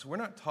hearts, we're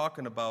not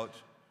talking about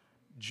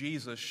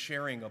Jesus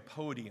sharing a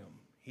podium.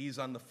 He's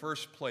on the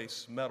first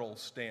place medal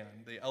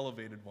stand, the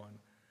elevated one.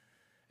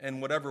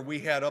 And whatever we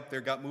had up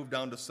there got moved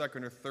down to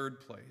second or third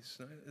place.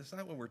 It's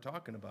not what we're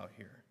talking about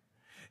here.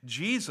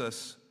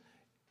 Jesus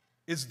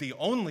is the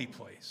only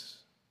place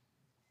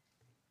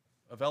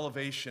of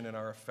elevation in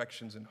our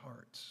affections and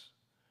hearts.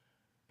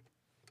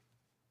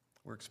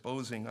 We're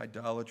exposing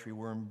idolatry.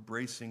 We're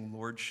embracing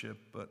lordship.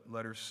 But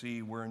letter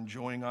C, we're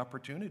enjoying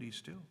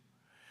opportunities too.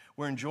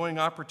 We're enjoying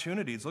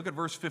opportunities. Look at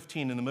verse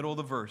 15 in the middle of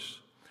the verse.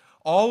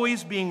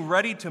 Always being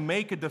ready to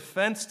make a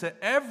defense to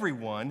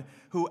everyone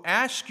who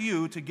asks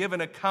you to give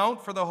an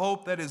account for the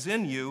hope that is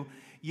in you,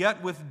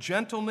 yet with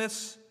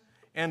gentleness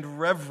and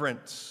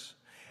reverence.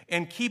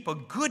 And keep a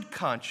good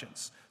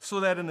conscience, so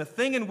that in the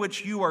thing in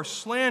which you are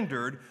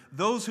slandered,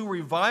 those who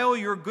revile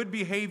your good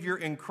behavior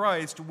in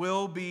Christ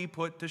will be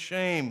put to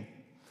shame.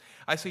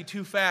 I see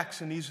two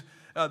facts in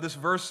this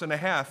verse and a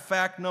half.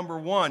 Fact number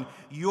one,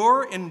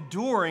 you're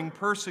enduring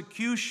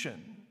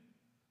persecution.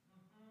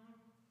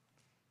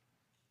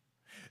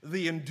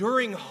 The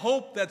enduring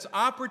hope that's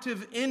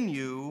operative in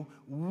you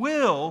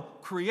will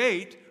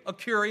create a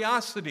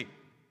curiosity.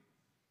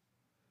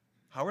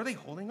 How are they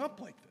holding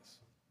up like this?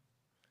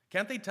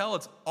 Can't they tell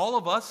it's all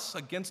of us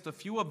against a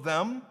few of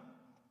them?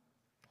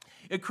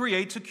 It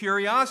creates a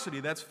curiosity.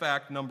 That's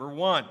fact number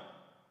one.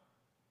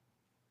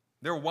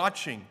 They're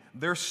watching.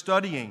 They're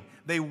studying.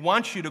 They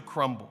want you to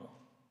crumble.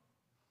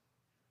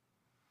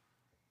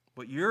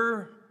 But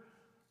you're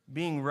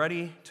being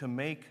ready to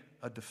make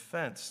a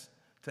defense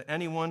to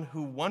anyone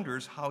who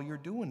wonders how you're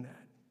doing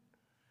that.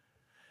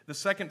 The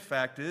second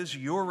fact is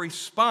your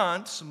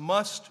response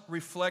must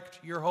reflect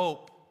your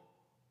hope.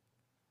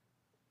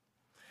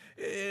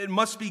 It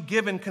must be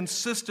given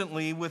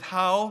consistently with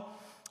how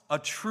a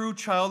true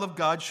child of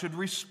God should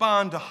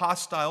respond to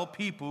hostile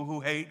people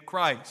who hate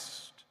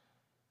Christ.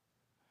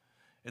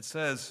 It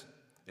says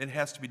it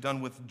has to be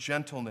done with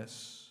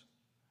gentleness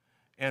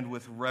and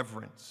with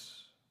reverence.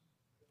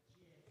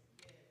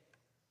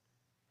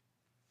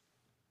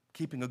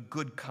 Keeping a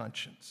good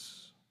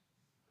conscience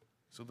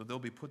so that they'll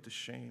be put to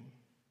shame.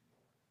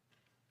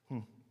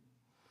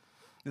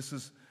 This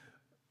is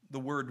the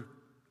word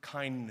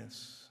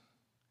kindness.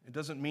 It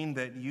doesn't mean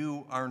that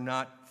you are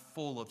not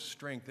full of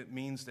strength. It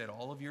means that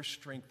all of your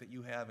strength that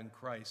you have in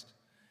Christ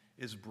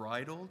is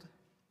bridled.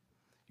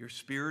 Your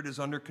spirit is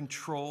under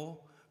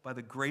control by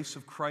the grace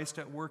of Christ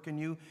at work in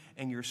you,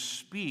 and your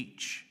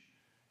speech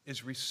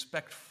is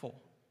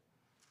respectful.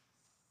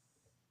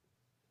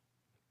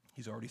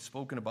 He's already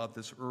spoken about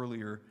this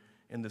earlier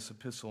in this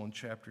epistle in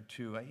chapter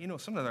 2.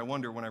 Sometimes I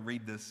wonder when I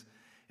read this,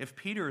 if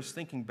Peter is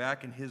thinking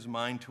back in his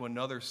mind to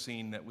another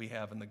scene that we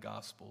have in the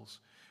Gospels,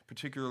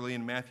 particularly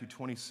in Matthew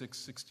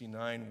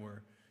 26:69,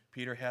 where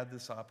Peter had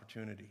this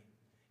opportunity.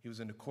 He was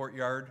in the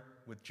courtyard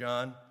with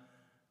John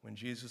when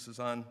Jesus is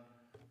on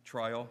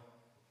trial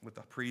with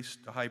the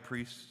high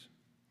priest,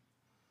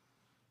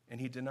 and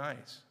he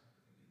denies.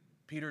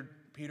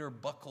 Peter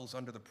buckles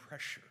under the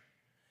pressure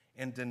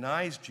and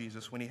denies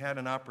Jesus when he had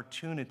an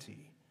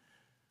opportunity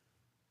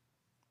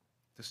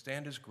to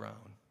stand his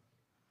ground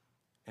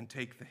and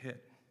take the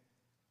hit.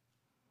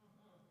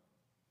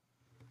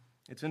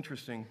 It's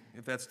interesting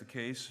if that's the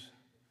case.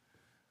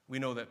 We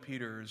know that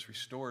Peter is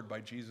restored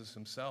by Jesus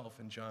himself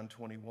in John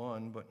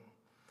 21, but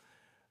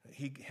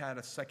he had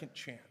a second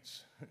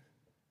chance.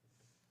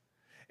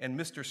 And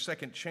Mr.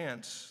 Second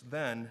Chance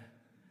then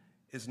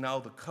is now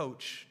the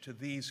coach to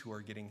these who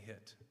are getting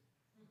hit.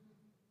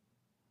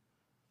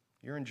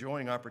 You're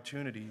enjoying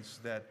opportunities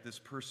that this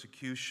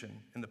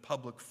persecution in the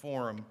public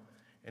forum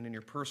and in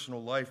your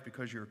personal life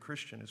because you're a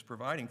Christian is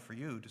providing for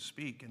you to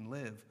speak and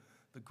live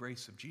the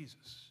grace of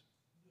Jesus.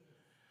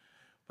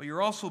 But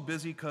you're also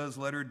busy because,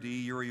 letter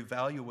D, you're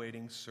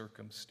evaluating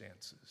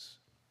circumstances.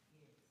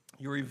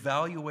 You're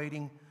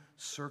evaluating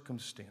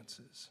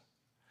circumstances.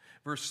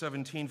 Verse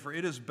 17, for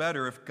it is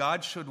better if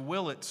God should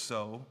will it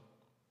so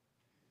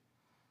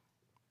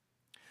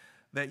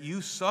that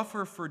you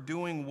suffer for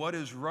doing what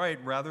is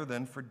right rather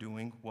than for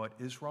doing what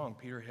is wrong.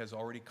 Peter has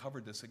already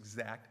covered this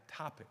exact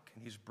topic,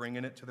 and he's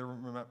bringing it to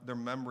their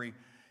memory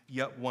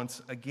yet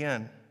once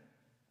again.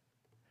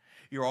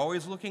 You're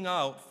always looking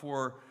out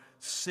for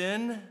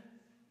sin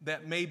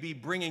that may be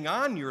bringing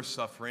on your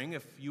suffering.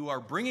 If you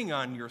are bringing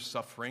on your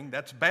suffering,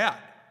 that's bad.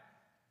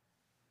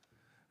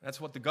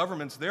 That's what the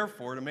government's there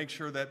for, to make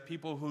sure that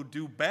people who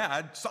do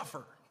bad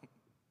suffer.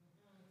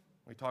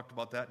 We talked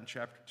about that in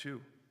chapter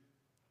 2.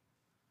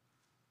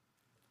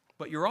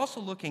 But you're also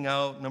looking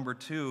out, number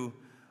 2,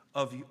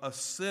 of a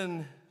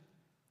sin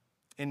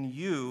in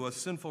you, a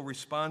sinful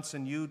response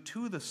in you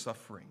to the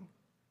suffering.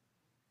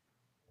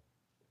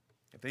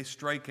 If they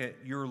strike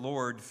at your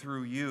Lord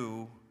through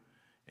you,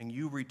 and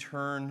you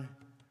return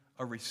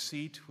a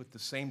receipt with the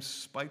same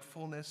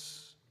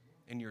spitefulness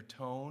in your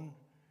tone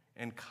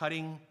and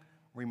cutting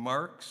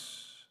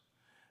remarks,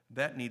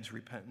 that needs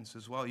repentance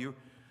as well.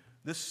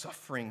 This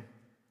suffering,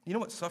 you know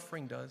what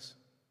suffering does?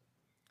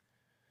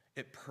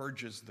 It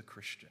purges the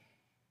Christian.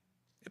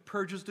 It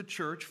purges the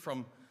church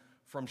from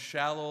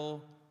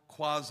shallow,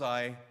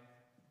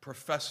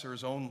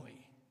 quasi-professors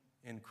only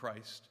in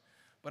Christ.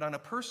 But on a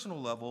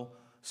personal level,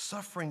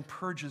 suffering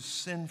purges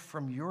sin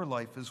from your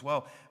life as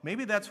well.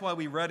 Maybe that's why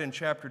we read in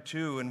chapter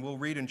 2, and we'll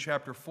read in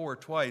chapter 4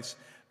 twice,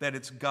 that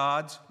it's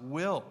God's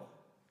will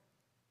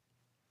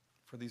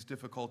for these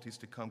difficulties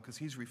to come, because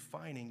he's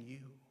refining you.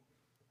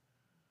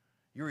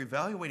 You're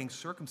evaluating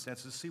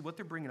circumstances to see what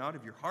they're bringing out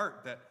of your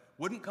heart that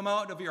wouldn't come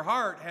out of your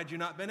heart had you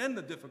not been in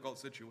the difficult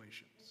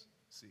situations.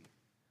 See?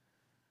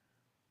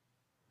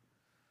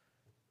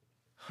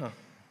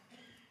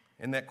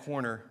 In that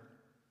corner,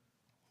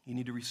 you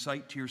need to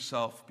recite to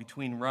yourself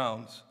between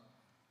rounds,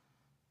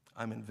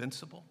 I'm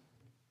invincible,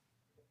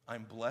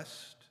 I'm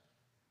blessed,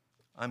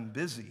 I'm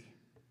busy,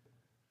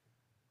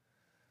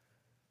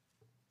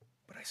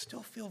 but I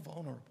still feel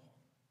vulnerable.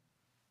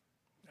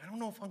 I don't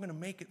know if I'm going to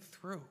make it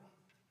through.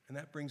 And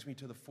that brings me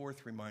to the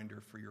fourth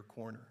reminder for your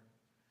corner.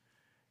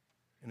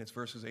 And it's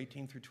verses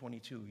 18 through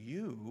 22.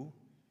 You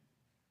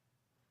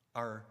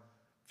are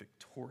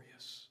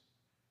victorious.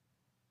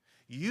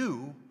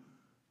 You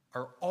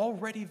are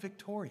already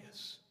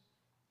victorious.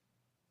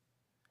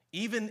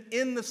 Even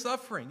in the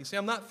suffering. You say,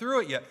 I'm not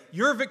through it yet.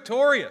 You're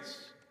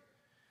victorious.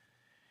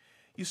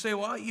 You say,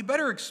 well, you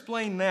better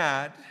explain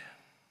that,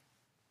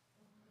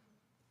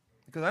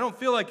 because I don't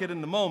feel like it in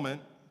the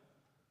moment.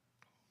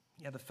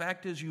 Yeah, the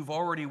fact is you've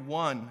already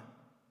won.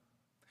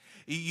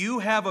 You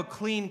have a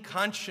clean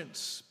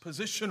conscience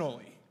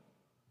positionally.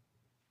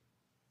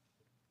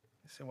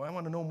 You say, well, I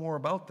want to know more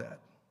about that.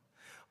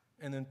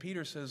 And then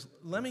Peter says,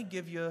 let me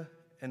give you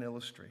an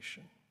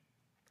illustration.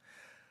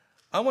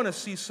 I want to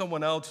see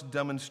someone else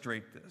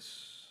demonstrate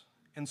this.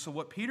 And so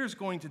what Peter's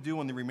going to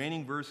do in the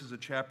remaining verses of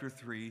chapter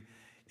 3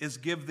 is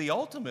give the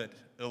ultimate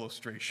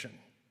illustration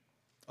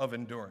of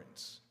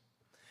endurance.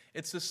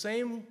 It's the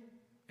same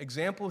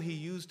example he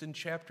used in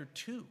chapter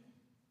 2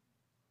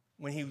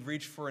 when he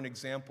reached for an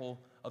example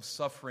of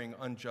suffering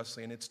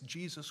unjustly, and it's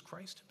Jesus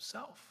Christ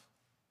himself.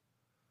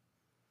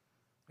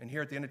 And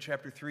here at the end of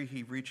chapter 3,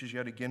 he reaches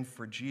yet again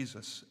for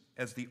Jesus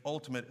as the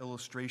ultimate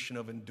illustration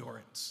of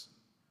endurance.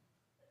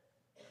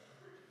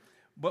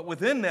 But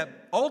within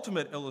that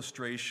ultimate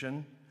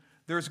illustration,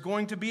 there's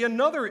going to be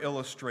another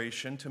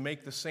illustration to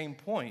make the same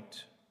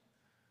point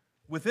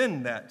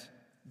within that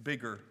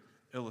bigger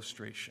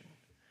illustration.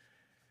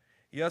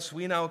 Yes,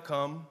 we now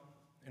come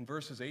in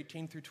verses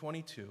 18 through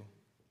 22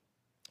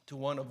 to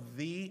one of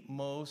the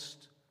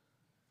most,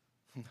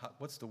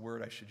 what's the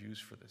word I should use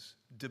for this?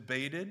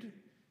 Debated,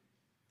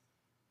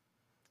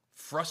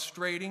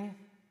 frustrating,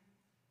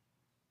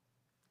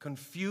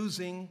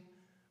 confusing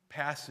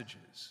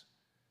passages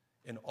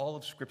in all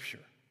of Scripture.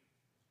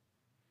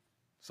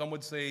 Some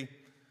would say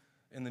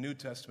in the New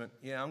Testament,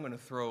 yeah, I'm going to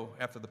throw,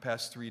 after the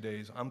past 3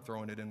 days, I'm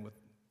throwing it in with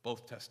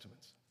both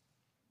Testaments.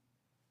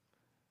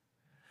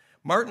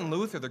 Martin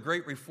Luther, the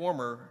great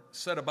reformer,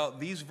 said about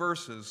these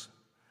verses,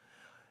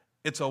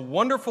 it's a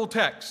wonderful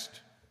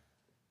text,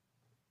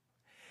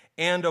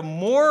 and a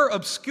more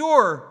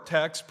obscure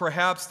text,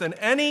 perhaps, than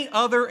any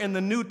other in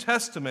the New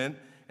Testament,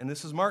 and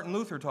this is Martin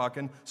Luther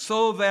talking,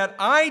 so that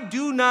I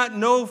do not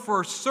know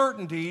for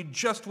certainty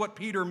just what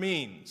Peter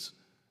means,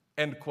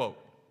 end quote.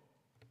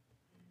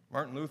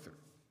 Martin Luther.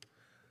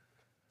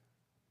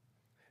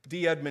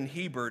 D. Edmund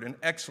Hebert, an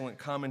excellent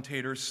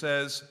commentator,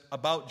 says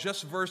about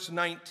just verse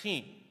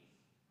 19,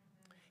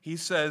 he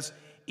says,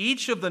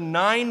 each of the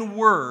 9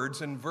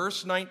 words in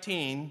verse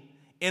 19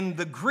 in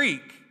the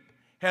Greek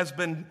has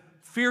been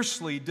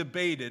fiercely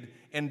debated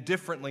and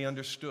differently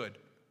understood.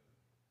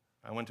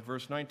 I went to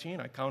verse 19,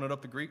 I counted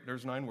up the Greek,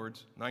 there's 9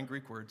 words, 9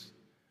 Greek words.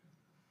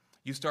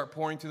 You start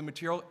pouring through the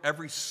material,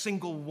 every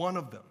single one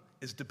of them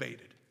is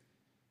debated.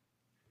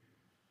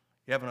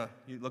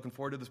 You looking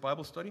forward to this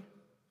Bible study?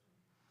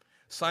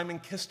 Simon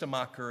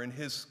Kistemacher, in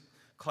his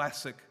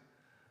classic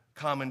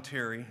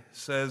commentary,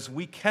 says,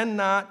 we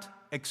cannot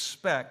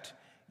expect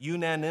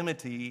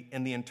unanimity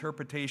in the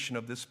interpretation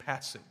of this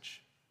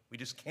passage. We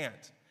just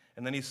can't.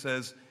 And then he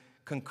says,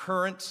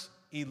 concurrence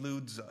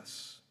eludes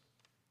us.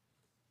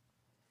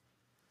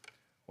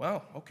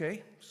 Wow,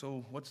 okay,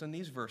 so what's in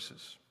these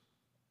verses?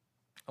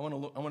 I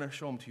want to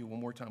show them to you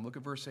one more time. Look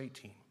at verse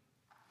 18.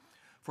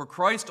 For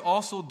Christ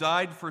also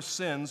died for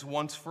sins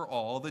once for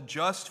all, the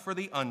just for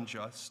the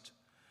unjust,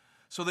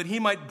 so that he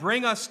might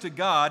bring us to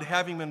God,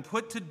 having been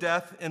put to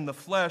death in the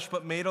flesh,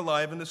 but made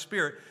alive in the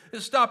spirit.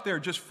 Just stop there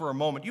just for a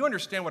moment. You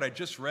understand what I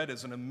just read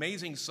is an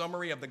amazing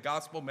summary of the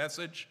gospel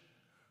message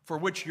for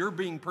which you're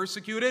being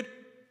persecuted?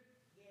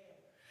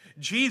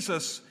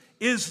 Jesus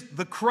is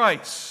the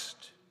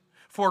Christ.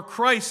 For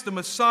Christ, the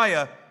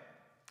Messiah,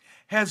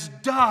 has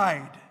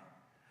died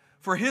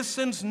for his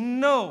sins?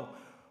 No.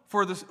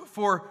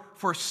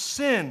 For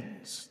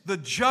sins, the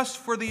just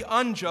for the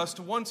unjust,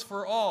 once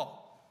for all.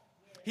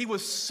 He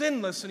was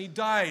sinless and he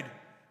died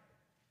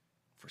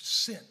for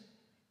sin.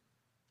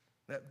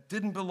 That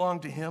didn't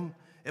belong to him.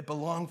 It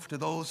belonged to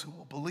those who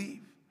will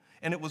believe.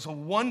 And it was a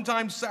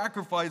one-time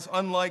sacrifice,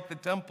 unlike the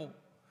temple.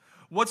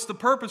 What's the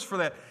purpose for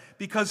that?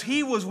 Because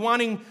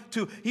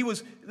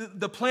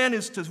the plan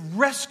is to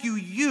rescue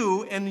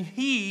you and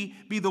he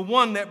be the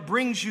one that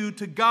brings you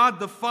to God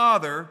the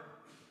Father,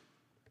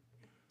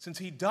 since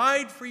he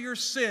died for your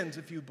sins,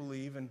 if you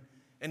believe,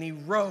 and he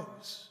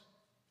rose.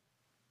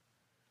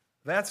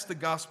 That's the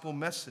gospel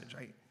message.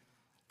 I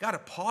got to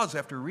pause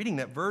after reading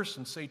that verse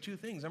and say two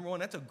things. Number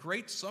one, that's a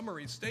great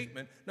summary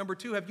statement. Number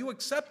two, have you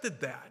accepted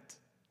that?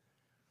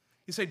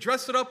 You say,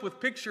 dress it up with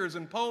pictures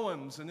and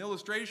poems and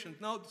illustrations.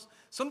 No,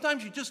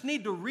 sometimes you just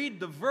need to read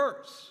the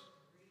verse.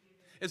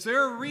 Is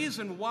there a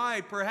reason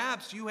why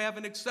perhaps you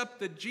haven't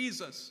accepted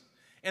Jesus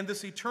and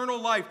this eternal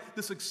life,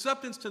 this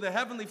acceptance to the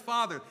Heavenly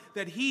Father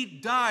that he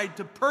died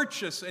to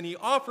purchase and he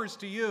offers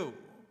to you?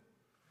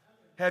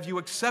 Have you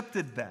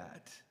accepted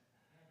that?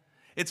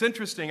 It's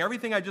interesting.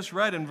 Everything I just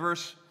read in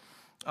verse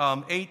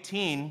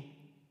 18,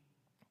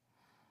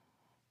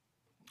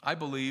 I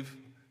believe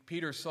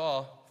Peter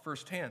saw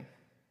firsthand.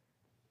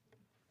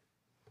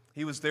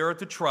 He was there at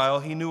the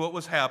trial. He knew what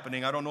was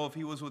happening. I don't know if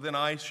he was within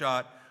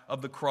eyeshot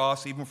of the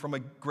cross, even from a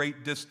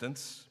great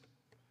distance.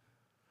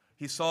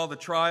 He saw the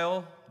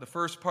trial, the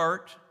first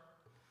part.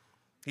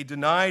 He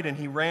denied and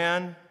he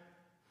ran.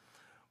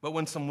 But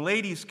when some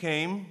ladies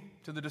came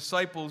to the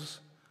disciples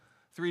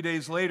 3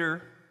 days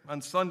later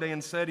on Sunday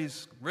and said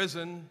he's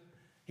risen,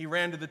 he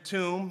ran to the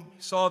tomb.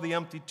 He saw the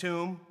empty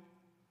tomb.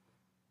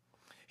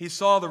 He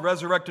saw the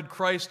resurrected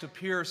Christ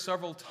appear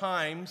several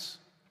times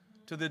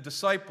to the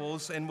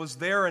disciples and was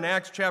there in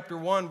Acts chapter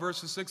 1,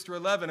 verses 6 through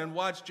 11, and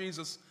watched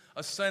Jesus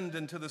ascend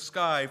into the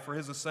sky for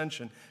his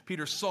ascension.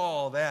 Peter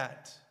saw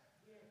that.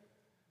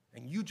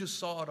 And you just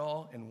saw it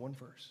all in one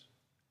verse.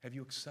 Have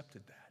you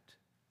accepted that?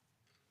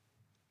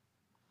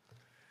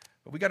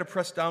 But we got to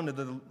press down to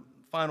the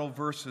final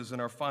verses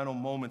and our final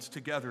moments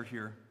together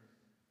here.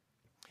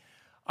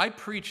 I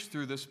preached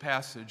through this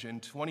passage in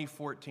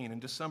 2014, in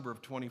December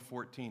of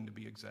 2014 to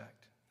be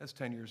exact. That's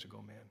 10 years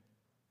ago, man.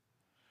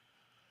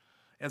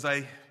 As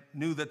I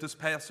knew that this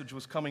passage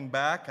was coming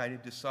back, I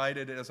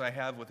decided, as I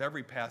have with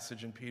every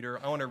passage in Peter,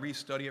 I want to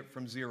restudy it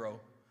from zero.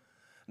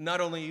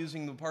 Not only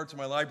using the parts of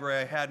my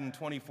library I had in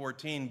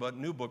 2014, but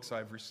new books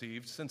I've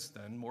received since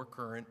then, more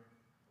current.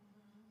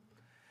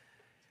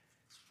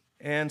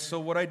 And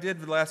so what I did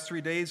the last 3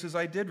 days is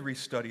I did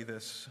restudy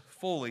this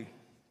fully.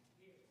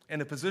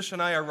 And the position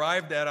I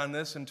arrived at on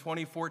this in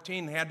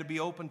 2014 had to be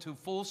open to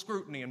full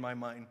scrutiny in my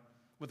mind,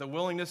 with a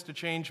willingness to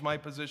change my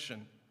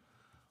position.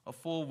 A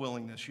full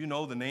willingness. You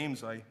know the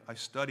names. I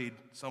studied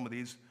some of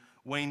these.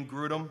 Wayne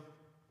Grudem,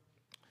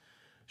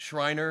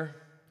 Schreiner,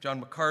 John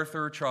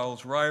MacArthur,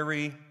 Charles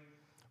Ryrie,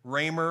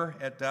 Raymer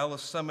at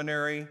Dallas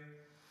Seminary,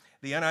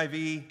 the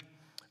NIV,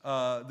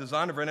 the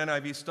Zondervan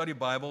NIV Study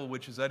Bible,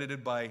 which is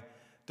edited by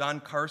Don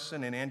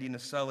Carson and Andy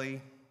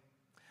Naselli,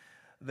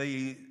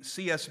 the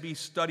CSB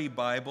Study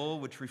Bible,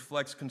 which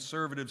reflects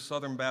conservative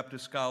Southern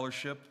Baptist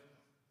scholarship,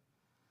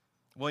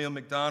 William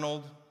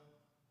MacDonald,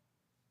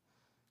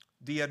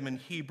 D. Edmund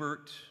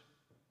Hebert,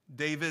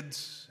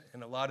 Davids,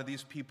 and a lot of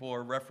these people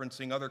are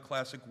referencing other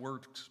classic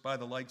works by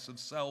the likes of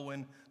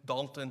Selwyn,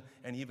 Dalton,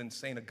 and even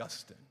St.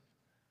 Augustine.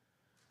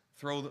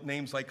 Throw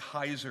names like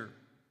Heiser,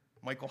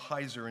 Michael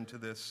Heiser into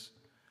this.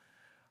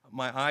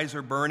 My eyes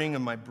are burning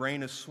and my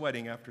brain is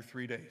sweating after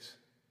 3 days.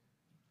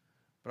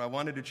 But I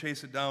wanted to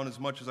chase it down as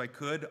much as I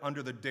could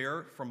under the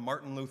dare from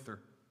Martin Luther.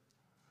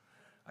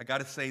 I got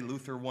to say,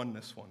 Luther won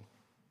this one.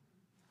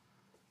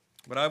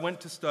 But I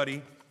went to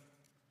study,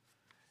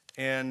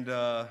 and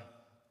I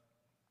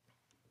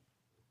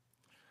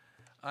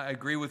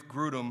agree with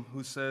Grudem,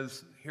 who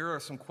says, here are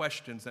some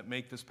questions that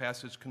make this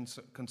passage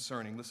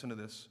concerning. Listen to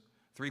this.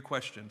 3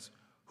 questions.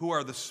 Who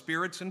are the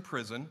spirits in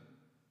prison?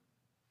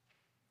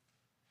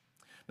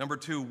 Number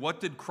 2,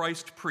 what did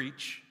Christ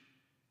preach?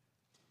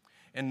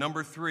 And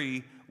number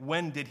 3,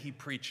 when did he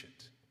preach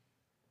it?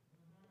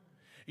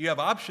 You have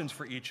options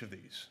for each of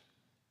these.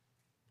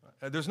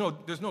 There's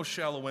no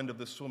shallow end of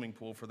the swimming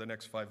pool for the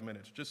next 5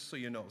 minutes, just so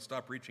you know.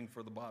 Stop reaching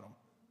for the bottom.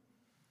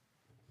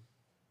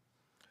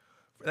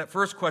 That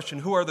first question,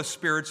 who are the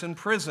spirits in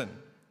prison?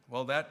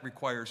 Well, that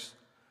requires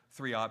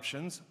 3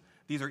 options.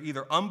 These are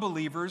either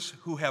unbelievers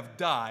who have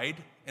died,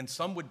 and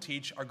some would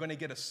teach are going to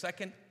get a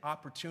second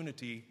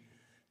opportunity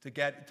to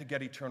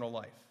get eternal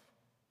life.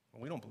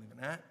 Well, we don't believe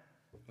in that.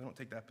 We don't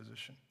take that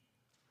position.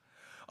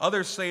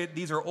 Others say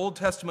these are Old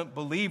Testament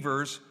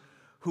believers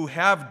who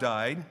have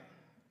died.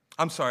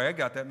 I'm sorry, I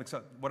got that mixed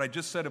up. What I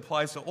just said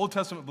applies to Old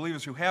Testament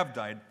believers who have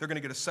died. They're going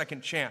to get a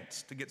second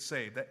chance to get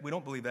saved. We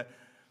don't believe that.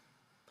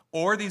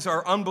 Or these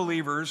are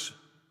unbelievers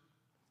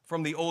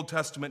from the Old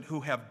Testament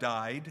who have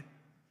died.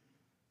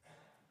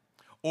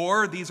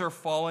 Or these are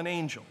fallen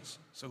angels.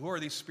 So who are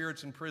these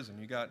spirits in prison?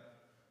 You got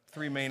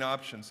 3 main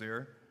options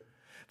there.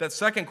 That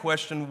second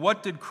question,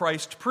 what did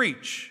Christ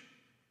preach?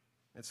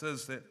 It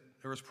says that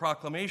there was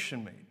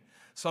proclamation made.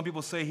 Some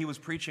people say he was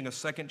preaching a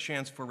second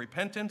chance for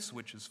repentance,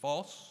 which is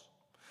false.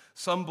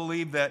 Some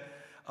believe that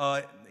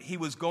he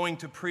was going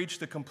to preach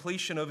the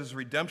completion of his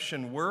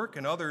redemption work,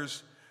 and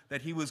others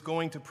that he was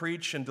going to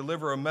preach and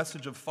deliver a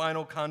message of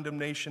final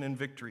condemnation and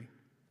victory.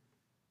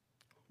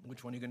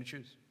 Which one are you going to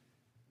choose?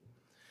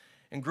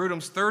 And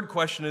Grudem's third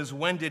question is,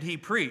 when did he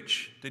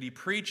preach? Did he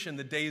preach in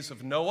the days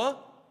of Noah,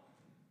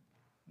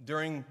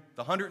 during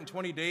the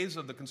 120 days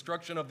of the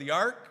construction of the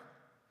ark?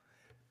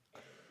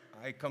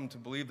 I come to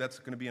believe that's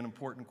going to be an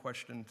important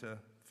question to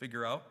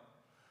figure out.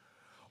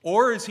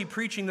 Or is he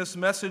preaching this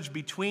message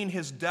between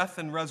his death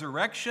and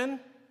resurrection?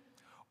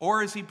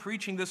 Or is he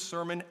preaching this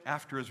sermon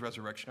after his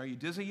resurrection? Are you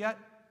dizzy yet?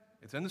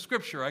 It's in the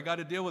scripture. I got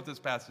to deal with this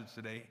passage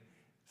today.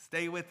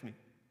 Stay with me.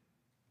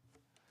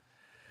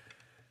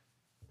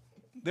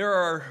 There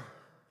are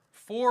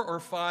 4 or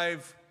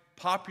 5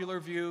 popular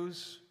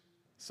views.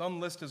 Some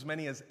list as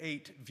many as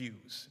 8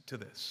 views to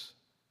this.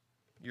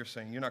 You're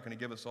saying you're not going to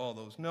give us all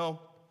those. No.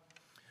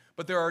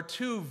 But there are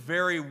 2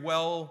 very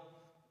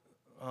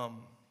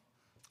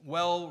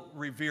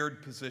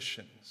well-revered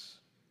positions.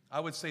 I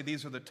would say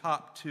these are the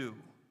top 2.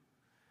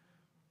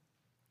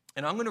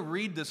 And I'm going to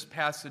read this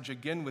passage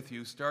again with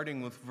you,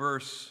 starting with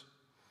verse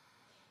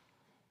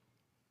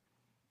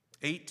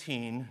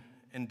 18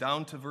 and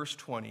down to verse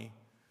 20,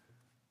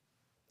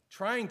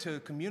 trying to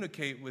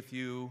communicate with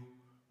you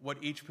what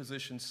each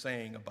position's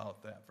saying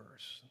about that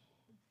verse.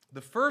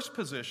 The first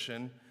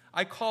position,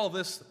 I call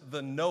this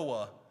the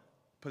Noah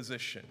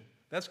position.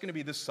 That's going to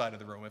be this side of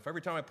the room. If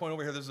every time I point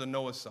over here, this is the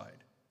Noah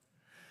side.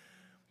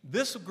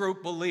 This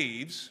group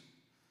believes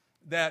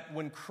that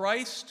when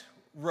Christ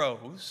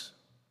rose,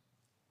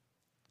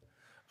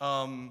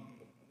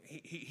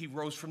 he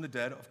rose from the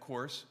dead, of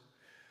course,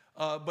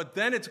 but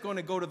then it's going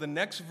to go to the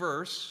next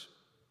verse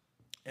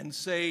and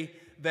say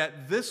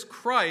that this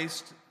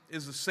Christ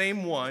is the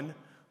same one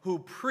who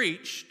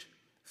preached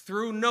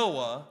through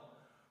Noah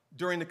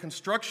during the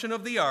construction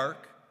of the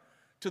ark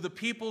to the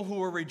people who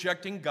were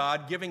rejecting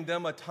God, giving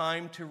them a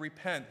time to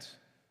repent.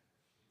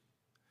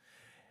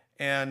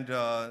 And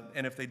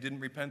if they didn't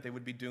repent, they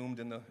would be doomed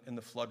in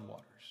the flood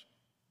waters.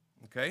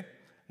 Okay?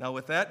 Now,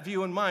 with that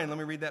view in mind, let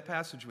me read that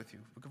passage with you.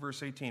 Look at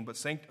verse 18.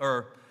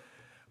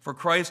 For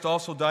Christ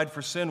also died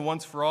for sin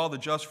once for all, the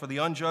just for the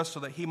unjust, so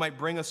that he might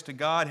bring us to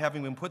God,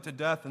 having been put to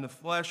death in the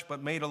flesh,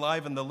 but made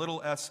alive in the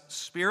little s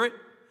spirit,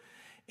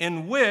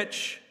 in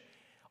which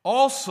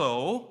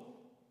also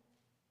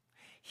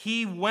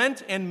he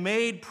went and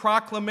made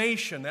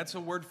proclamation. That's a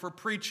word for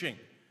preaching,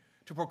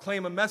 to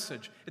proclaim a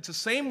message. It's the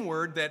same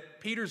word that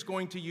Peter's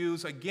going to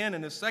use again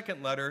in his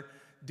second letter,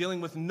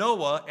 dealing with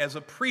Noah as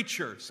a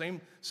preacher.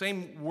 Same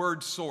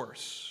word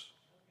source.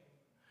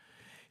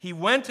 He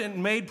went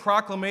and made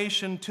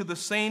proclamation to the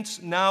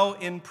saints now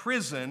in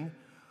prison,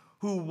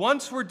 who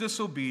once were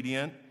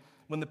disobedient,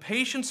 when the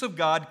patience of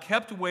God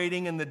kept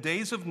waiting in the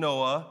days of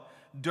Noah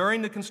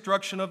during the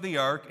construction of the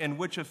ark, in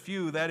which a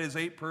few, that is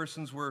 8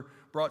 persons, were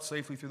brought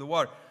safely through the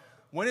water.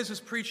 When is this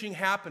preaching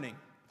happening?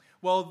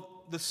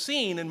 Well, the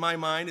scene in my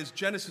mind is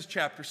Genesis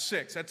chapter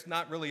 6. That's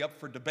not really up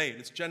for debate.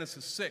 It's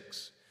Genesis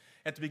 6.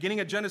 At the beginning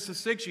of Genesis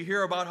 6, you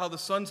hear about how the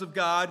sons of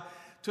God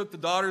took the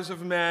daughters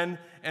of men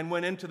and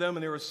went into them,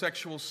 and there was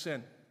sexual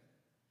sin.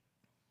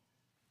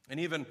 And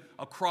even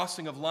a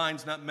crossing of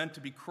lines not meant to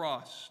be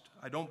crossed.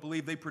 I don't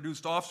believe they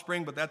produced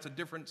offspring, but that's a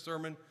different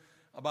sermon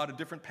about a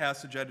different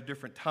passage at a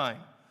different time.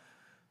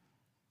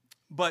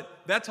 But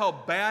that's how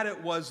bad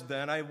it was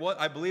then.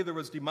 I believe there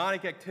was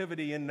demonic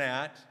activity in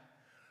that.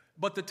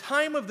 But the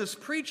time of this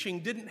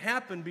preaching didn't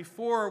happen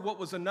before what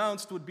was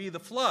announced would be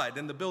the flood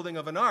and the building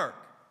of an ark.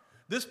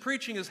 This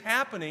preaching is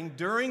happening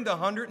during the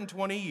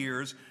 120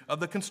 years of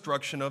the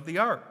construction of the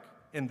ark,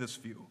 in this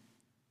view.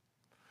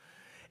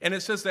 And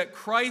it says that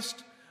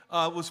Christ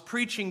was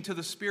preaching to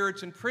the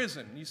spirits in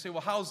prison. You say,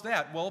 well, how's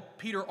that? Well,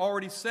 Peter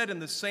already said in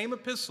the same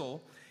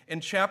epistle in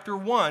chapter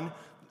 1,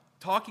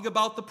 talking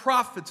about the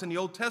prophets in the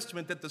Old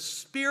Testament, that the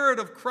Spirit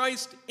of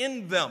Christ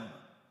in them.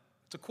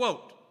 It's a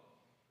quote.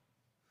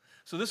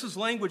 So this is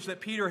language that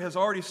Peter has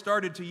already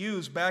started to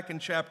use back in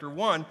chapter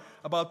 1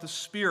 about the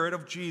Spirit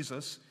of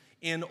Jesus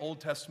in Old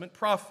Testament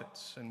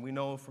prophets. And we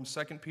know from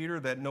 2 Peter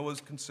that Noah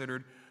is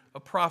considered a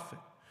prophet.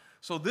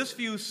 So this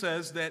view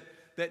says that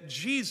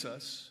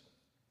Jesus,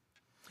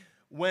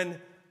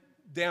 when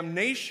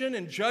damnation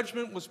and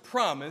judgment was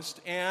promised,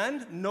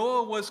 and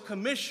Noah was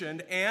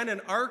commissioned, and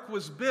an ark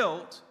was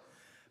built,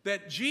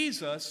 that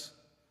Jesus,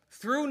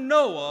 through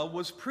Noah,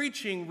 was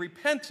preaching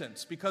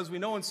repentance, because we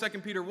know in 2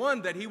 Peter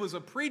 1 that he was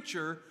a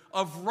preacher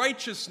of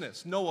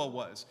righteousness. Noah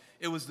was.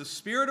 It was the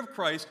Spirit of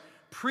Christ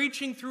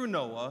preaching through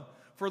Noah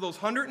for those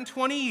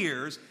 120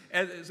 years,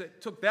 as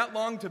it took that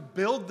long to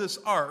build this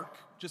ark,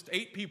 just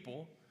 8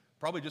 people,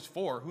 probably just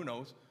 4, who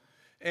knows,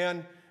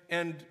 and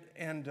they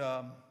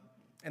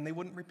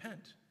wouldn't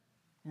repent.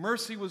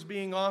 Mercy was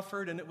being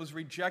offered, and it was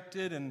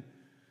rejected, and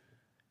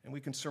we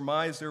can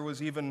surmise there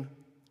was even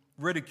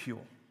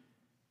ridicule.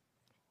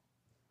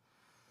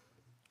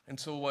 And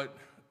so what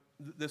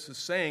this is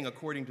saying,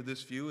 according to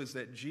this view, is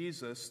that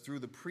Jesus, through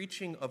the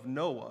preaching of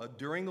Noah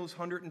during those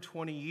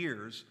 120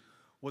 years,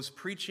 was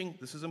preaching,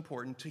 this is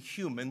important, to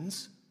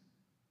humans,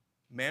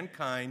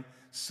 mankind,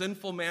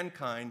 sinful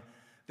mankind,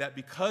 that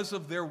because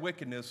of their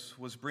wickedness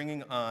was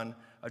bringing on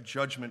a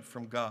judgment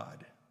from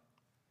God.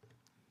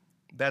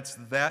 That's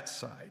that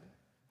side.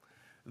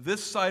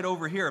 This side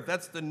over here, if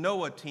that's the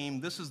Noah team,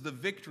 this is the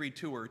Victory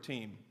Tour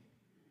team.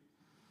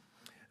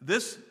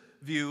 This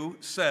view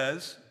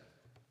says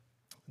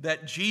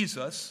that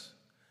Jesus,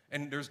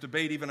 and there's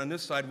debate even on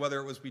this side whether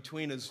it was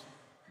between his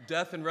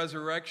death and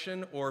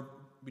resurrection or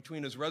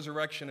between his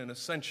resurrection and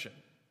ascension.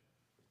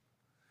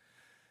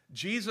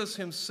 Jesus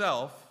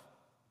himself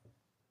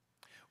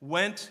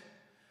went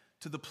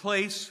to the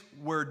place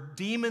where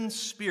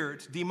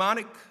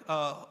demonic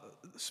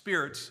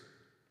spirits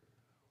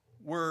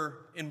were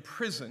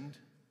imprisoned.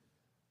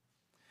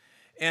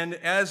 And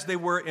as they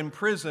were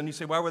imprisoned, you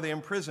say, why were they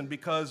imprisoned?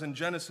 Because in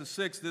Genesis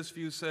 6, this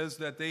view says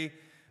that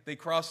they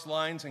crossed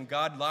lines and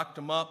God locked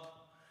them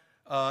up,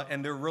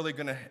 and they're really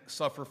going to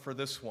suffer for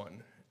this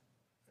one.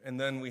 And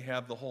then we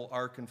have the whole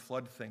ark and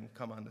flood thing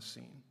come on the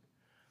scene.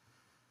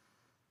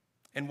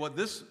 And what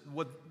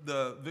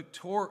the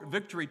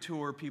Victory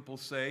Tour people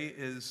say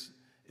is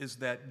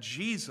that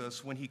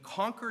Jesus, when he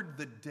conquered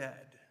the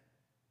dead,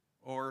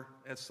 or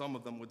as some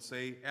of them would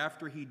say,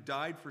 after he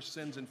died for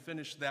sins and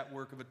finished that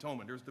work of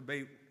atonement. There's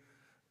debate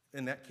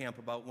in that camp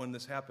about when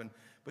this happened.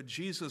 But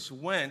Jesus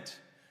went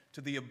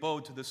to the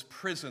abode, to this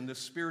prison, this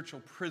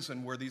spiritual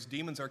prison where these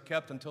demons are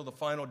kept until the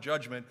final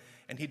judgment,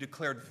 and he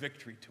declared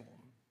victory to them.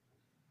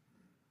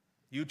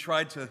 You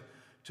tried to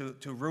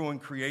ruin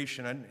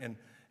creation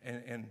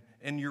and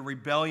in your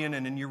rebellion,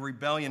 and in your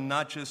rebellion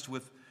not just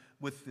with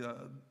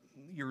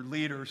your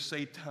leader,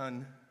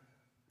 Satan,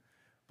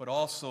 but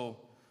also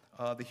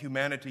the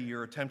humanity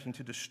you're attempting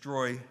to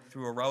destroy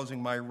through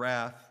arousing my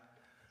wrath.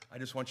 I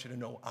just want you to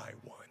know I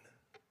won.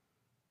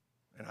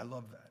 And I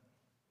love that.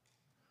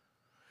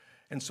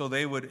 And so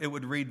it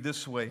would read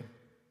this way,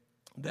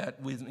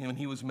 that when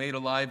he was made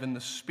alive in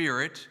the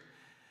Spirit,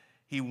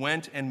 he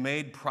went and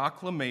made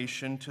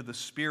proclamation to the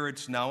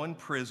spirits now in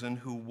prison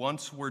who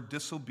once were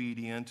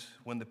disobedient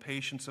when the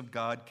patience of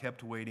God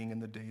kept waiting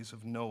in the days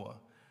of Noah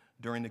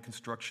during the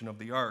construction of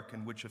the ark,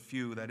 in which a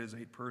few, that is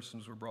 8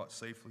 persons, were brought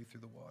safely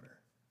through the water.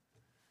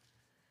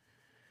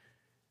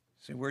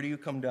 See, where do you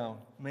come down?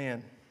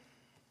 Man,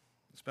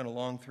 it's been a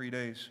long 3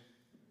 days.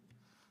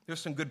 There's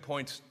some good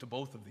points to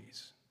both of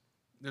these.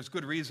 There's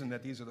good reason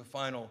that these are the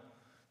final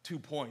 2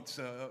 points,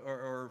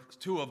 or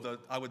 2 of the,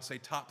 I would say,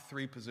 top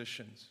 3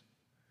 positions.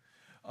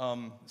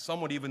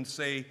 Some would even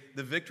say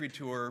the Victory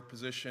Tour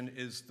position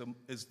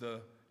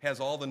has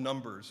all the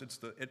numbers.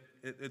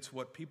 It's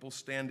what people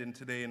stand in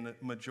today in the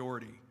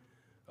majority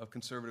of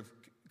conservative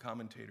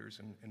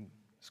commentators and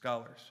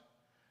scholars.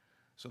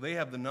 So they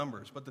have the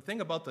numbers. But the thing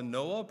about the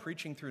Noah,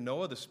 preaching through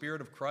Noah, the Spirit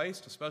of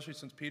Christ, especially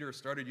since Peter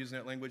started using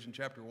that language in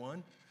chapter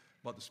 1,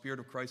 about the Spirit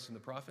of Christ and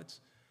the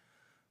prophets,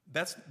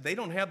 they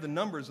don't have the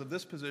numbers of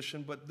this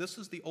position, but this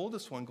is the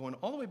oldest one, going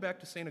all the way back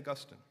to St.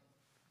 Augustine.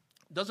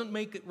 Doesn't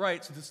make it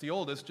right since it's the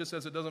oldest, just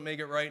as it doesn't make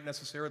it right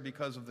necessarily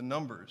because of the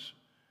numbers.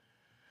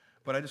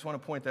 But I just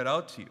want to point that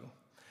out to you.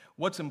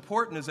 What's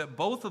important is that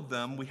both of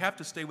them, we have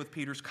to stay with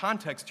Peter's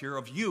context here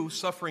of you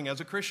suffering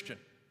as a Christian.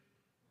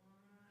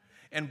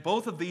 And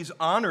both of these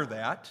honor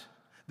that.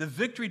 The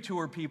Victory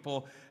Tour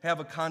people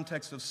have a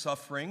context of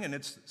suffering, and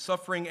it's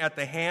suffering at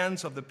the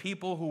hands of the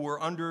people who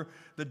were under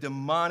the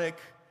demonic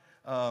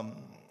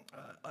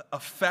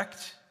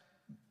effect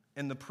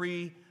in the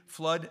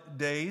pre-flood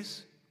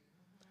days.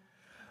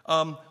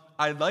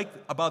 I like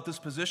about this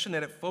position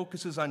that it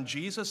focuses on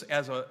Jesus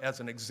as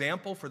an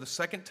example for the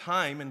second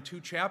time in 2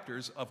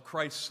 chapters of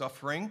Christ's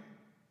suffering.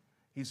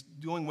 He's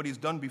doing what he's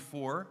done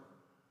before.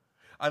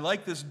 I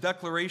like this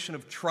declaration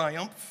of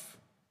triumph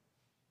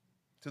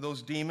to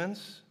those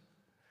demons.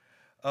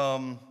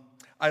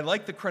 I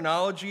like the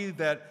chronology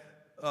that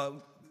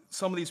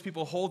some of these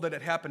people hold that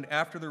it happened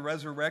after the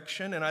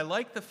resurrection. And I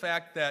like the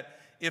fact that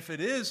if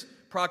it is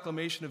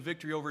proclamation of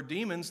victory over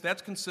demons,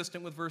 that's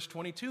consistent with verse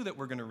 22 that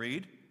we're going to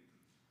read.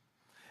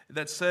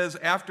 That says,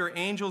 after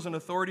angels and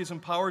authorities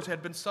and powers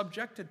had been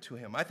subjected to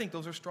him. I think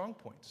those are strong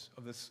points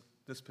of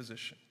this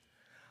position.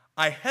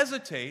 I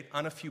hesitate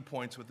on a few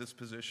points with this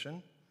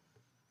position.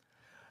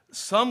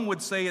 Some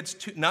would say it's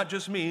too, not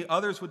just me,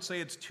 others would say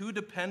it's too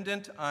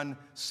dependent on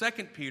 2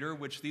 Peter,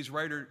 which these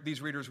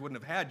readers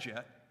wouldn't have had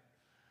yet,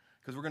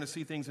 because we're going to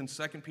see things in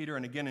 2 Peter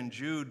and again in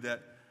Jude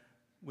that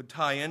would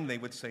tie in, they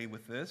would say,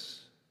 with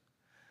this.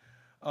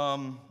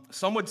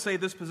 Some would say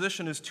this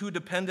position is too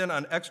dependent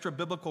on extra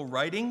biblical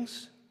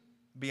writings,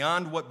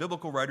 beyond what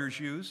biblical writers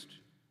used.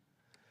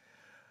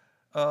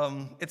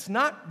 It's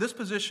not, this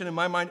position in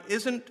my mind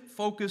isn't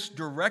focused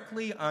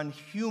directly on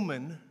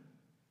human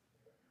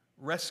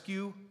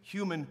rescue,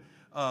 human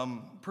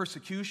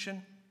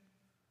persecution.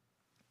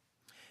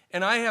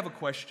 And I have a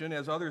question,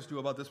 as others do,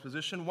 about this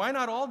position. Why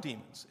not all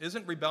demons?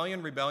 Isn't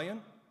rebellion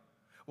rebellion?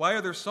 Why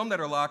are there some that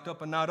are locked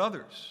up and not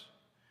others?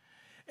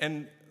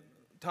 And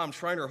Tom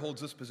Schreiner holds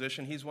this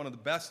position. He's one of the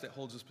best that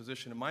holds this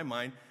position in my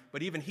mind.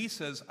 But even he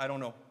says, I don't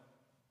know.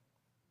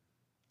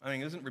 I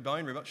mean, isn't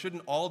rebellion rebellion?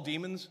 Shouldn't all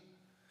demons?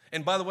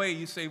 And by the way,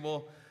 you say,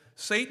 well,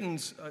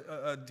 Satan's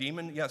a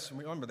demon. Yes,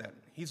 remember that.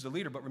 He's the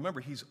leader, but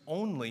remember, he's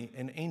only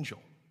an angel,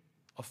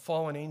 a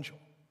fallen angel.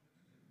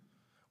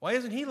 Why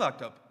isn't he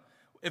locked up?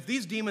 If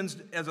these demons,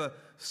 as a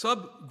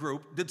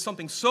subgroup, did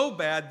something so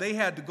bad they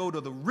had to go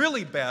to the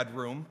really bad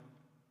room,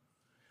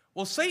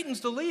 well, Satan's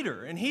the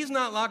leader, and he's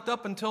not locked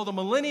up until the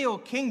millennial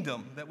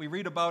kingdom that we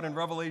read about in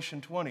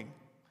Revelation 20.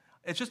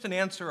 It's just an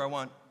answer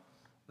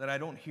that I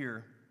don't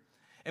hear.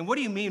 And what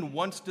do you mean,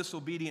 once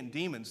disobedient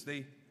demons?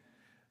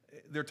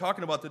 They're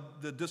talking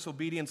about the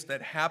disobedience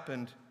that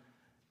happened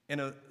in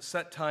a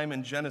set time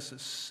in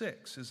Genesis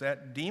 6. Is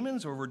that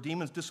demons, or were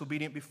demons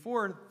disobedient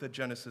before the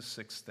Genesis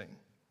 6 thing?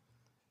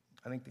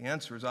 I think the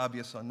answer is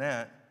obvious on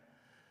that.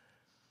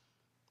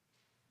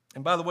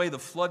 And by the way, the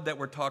flood that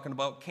we're talking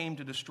about came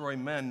to destroy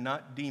men,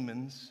 not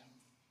demons.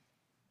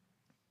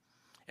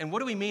 And what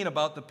do we mean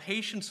about the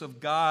patience of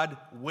God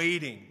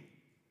waiting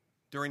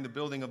during the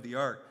building of the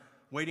ark?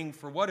 Waiting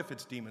for what if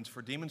it's demons?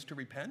 For demons to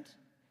repent?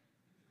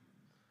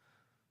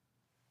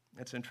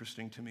 That's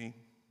interesting to me.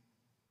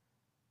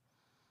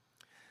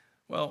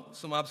 Well,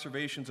 some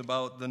observations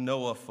about the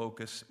Noah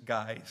focus,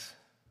 guys.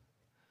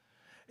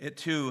 It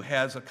too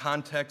has a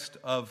context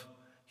of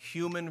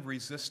human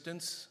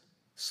resistance,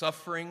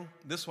 suffering.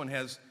 This one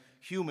has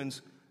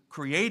humans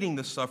creating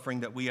the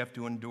suffering that we have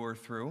to endure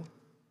through,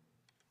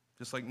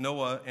 just like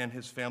Noah and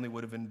his family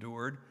would have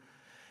endured.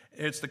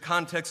 It's the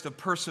context of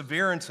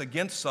perseverance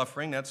against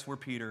suffering. That's where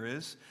Peter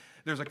is.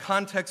 There's a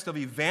context of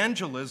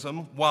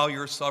evangelism while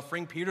you're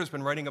suffering. Peter's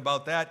been writing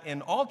about that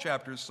in all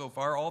chapters so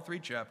far, all 3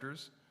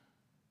 chapters.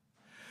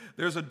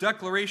 There's a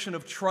declaration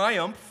of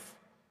triumph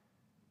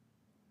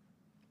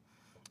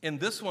in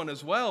this one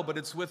as well, but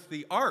it's with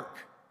the ark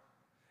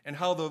and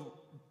how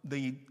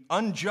the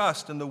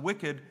unjust and the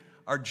wicked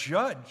are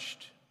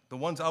judged, the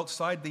ones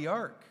outside the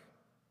ark.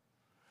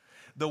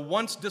 The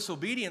once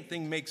disobedient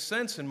thing makes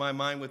sense in my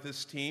mind with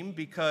this team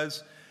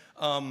because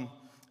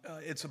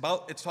it's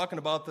talking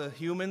about the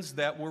humans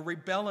that were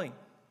rebelling,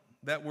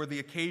 that were the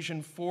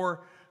occasion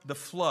for the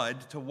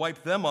flood, to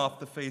wipe them off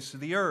the face of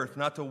the earth,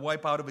 not to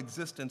wipe out of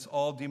existence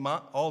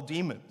all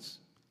demons.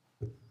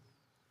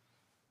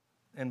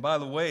 And by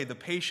the way, the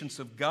patience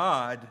of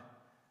God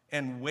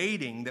and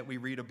waiting that we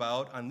read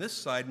about on this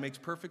side makes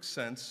perfect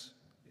sense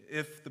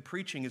if the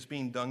preaching is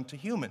being done to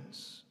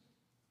humans.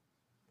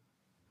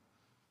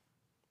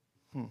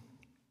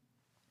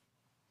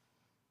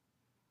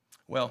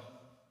 Well,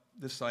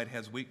 this side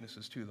has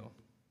weaknesses too, though.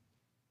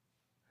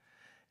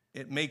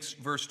 It makes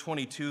verse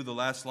 22, the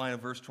last line of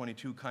verse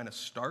 22, kind of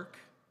stark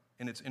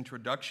in its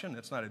introduction.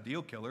 That's not a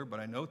deal killer, but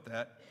I note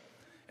that.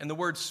 And the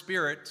word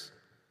spirit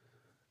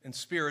and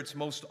spirits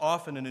most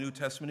often in the New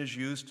Testament is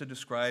used to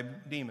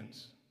describe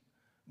demons.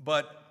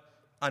 But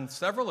on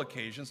several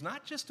occasions,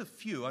 not just a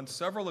few, on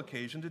several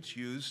occasions it's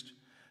used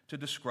to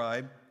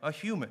describe a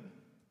human.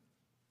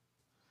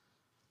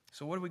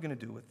 So what are we going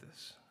to do with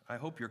this? I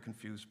hope you're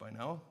confused by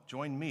now.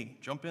 Join me.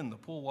 Jump in. The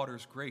pool water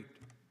is great.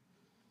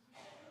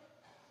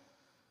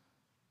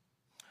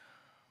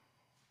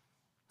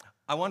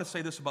 I want to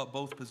say this about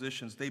both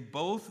positions. They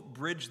both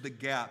bridge the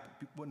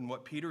gap in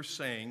what Peter's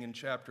saying in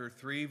chapter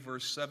 3,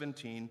 verse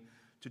 17,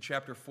 to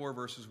chapter 4,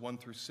 verses 1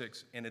 through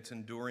 6, and it's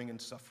enduring and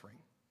suffering.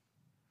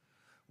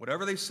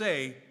 Whatever they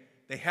say,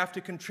 they have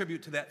to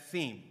contribute to that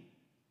theme.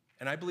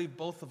 And I believe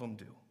both of them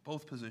do.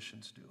 Both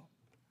positions do.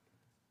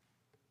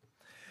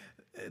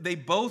 They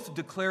both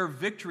declare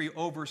victory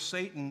over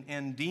Satan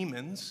and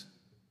demons.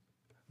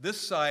 This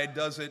side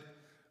does it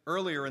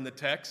earlier in the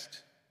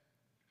text,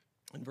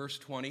 in verse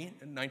 20,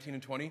 and 19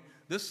 and 20.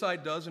 This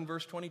side does in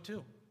verse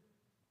 22.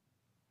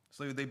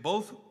 So they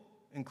both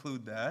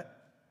include that.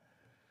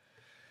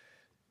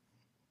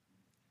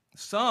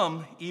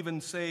 Some even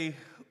say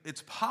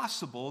it's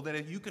possible that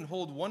if you can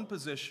hold one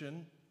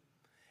position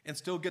and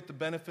still get the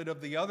benefit of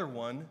the other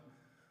one,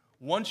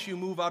 once you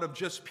move out of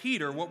just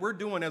Peter, what we're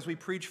doing as we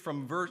preach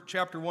from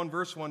chapter 1,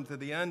 verse 1 to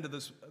the end of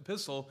this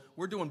epistle,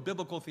 we're doing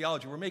biblical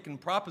theology. We're making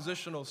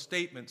propositional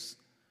statements,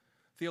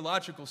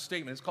 theological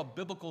statements. It's called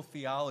biblical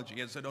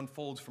theology as it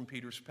unfolds from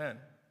Peter's pen.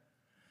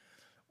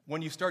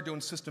 When you start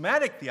doing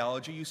systematic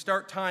theology, you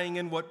start tying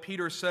in what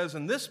Peter says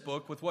in this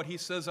book with what he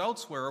says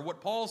elsewhere or what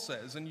Paul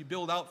says, and you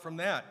build out from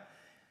that.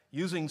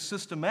 Using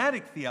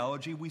systematic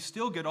theology, we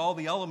still get all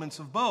the elements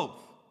of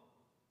both.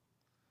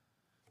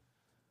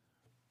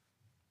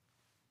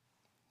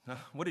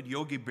 What did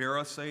Yogi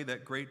Berra say,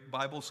 that great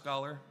Bible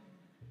scholar?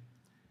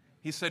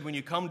 He said, when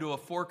you come to a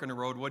fork in the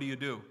road, what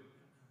do?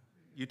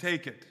 You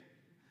take it.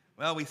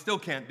 Well, we still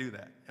can't do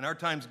that. And our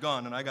time's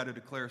gone, and I got to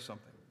declare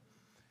something.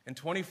 In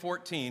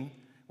 2014,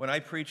 when I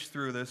preached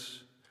through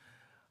this,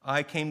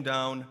 I came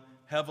down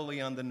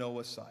heavily on the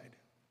Noah side.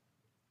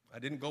 I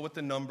didn't go with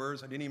the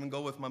numbers. I didn't even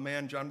go with my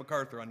man John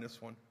MacArthur on this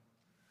one.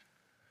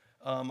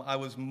 I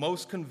was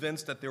most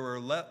convinced that there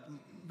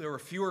were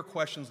fewer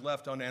questions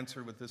left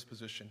unanswered with this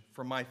position,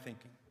 from my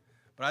thinking.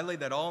 But I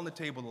laid that all on the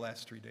table the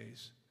last 3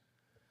 days.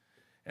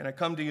 And I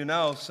come to you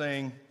now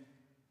saying,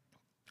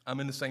 I'm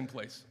in the same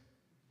place.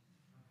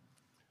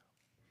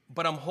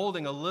 But I'm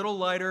holding a little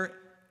lighter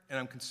and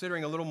I'm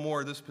considering a little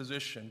more of this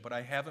position, but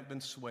I haven't been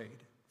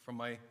swayed from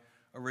my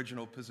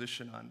original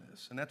position on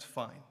this, and that's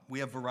fine. We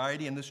have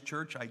variety in this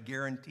church, I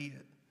guarantee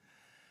it.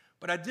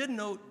 But I did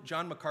note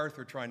John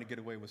MacArthur trying to get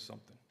away with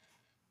something.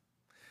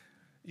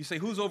 You say,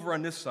 who's over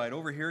on this side?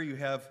 Over here you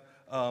have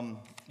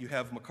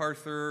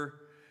MacArthur,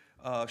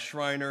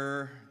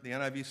 Schreiner, the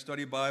NIV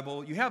Study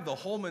Bible. You have the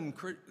Holman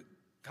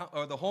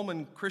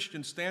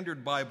Christian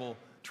Standard Bible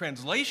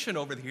translation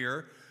over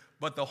here,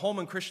 but the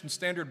Holman Christian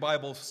Standard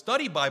Bible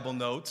Study Bible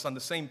notes on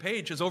the same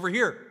page is over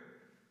here.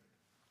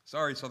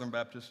 Sorry, Southern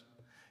Baptists.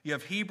 You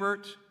have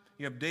Hebert,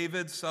 you have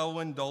David,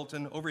 Selwyn,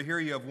 Dalton. Over here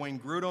you have Wayne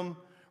Grudem,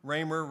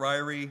 Raymer,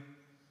 Ryrie,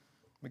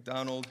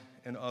 McDonald,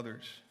 and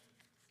others.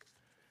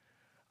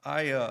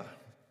 I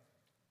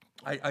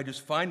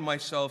just find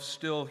myself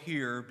still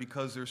here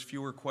because there's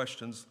fewer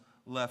questions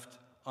left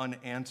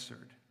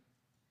unanswered.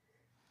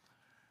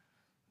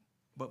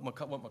 But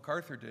what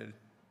MacArthur did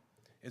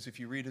is, if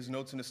you read his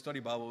notes in his study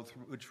Bible,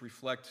 which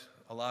reflect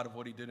a lot of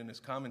what he did in his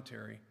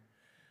commentary,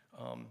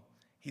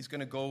 he's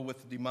going to go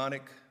with the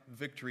demonic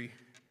victory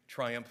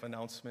triumph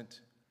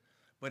announcement.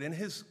 But in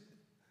his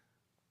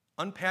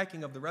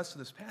unpacking of the rest of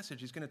this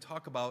passage, he's going to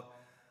talk about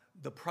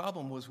the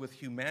problem was with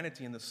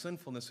humanity and the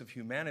sinfulness of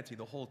humanity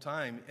the whole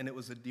time, and it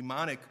was the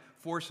demonic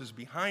forces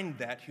behind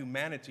that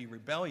humanity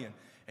rebellion.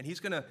 And he's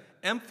going to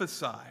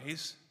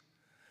emphasize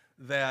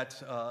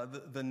that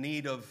the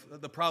need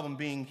of the problem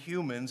being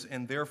humans,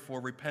 and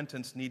therefore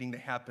repentance needing to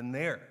happen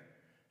there.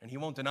 And he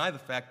won't deny the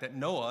fact that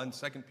Noah in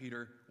 2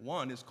 Peter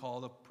 1 is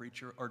called a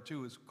preacher, or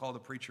 2 is called a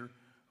preacher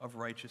of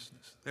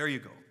righteousness. There you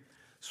go.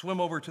 Swim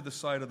over to the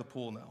side of the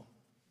pool now.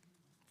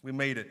 We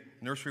made it.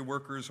 Nursery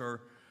workers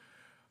are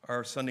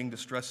sending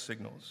distress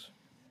signals.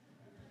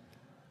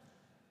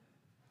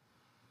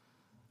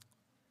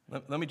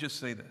 Let me just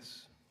say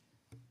this.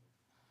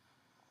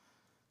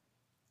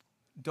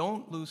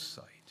 Don't lose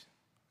sight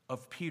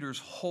of Peter's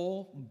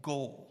whole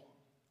goal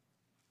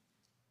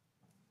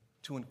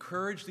to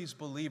encourage these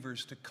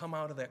believers to come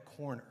out of that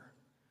corner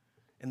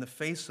in the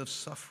face of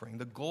suffering.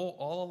 The goal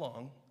all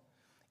along,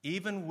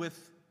 even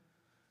with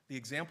the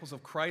examples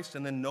of Christ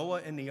and then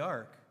Noah and the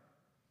ark,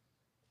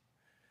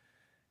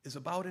 is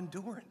about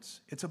endurance.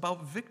 It's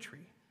about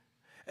victory.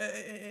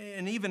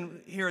 And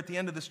even here at the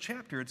end of this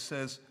chapter, it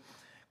says,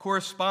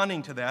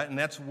 corresponding to that, and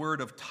that's a word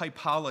of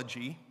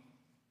typology.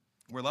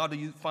 We're allowed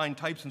to find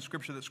types in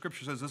Scripture that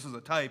Scripture says this is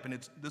a type, and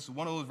this is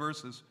one of those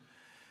verses.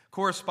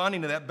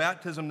 Corresponding to that,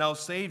 baptism now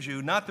saves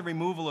you, not the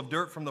removal of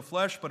dirt from the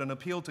flesh, but an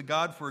appeal to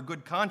God for a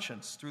good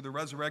conscience through the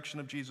resurrection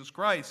of Jesus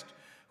Christ,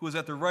 who is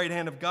at the right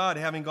hand of God,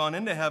 having gone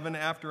into heaven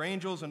after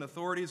angels and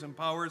authorities and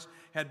powers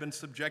had been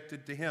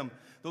subjected to him.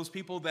 Those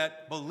people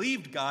that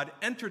believed God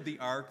entered the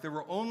ark. There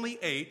were only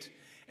 8,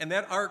 and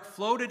that ark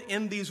floated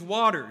in these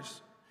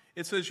waters.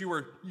 It says you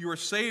were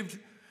saved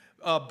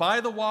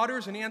by the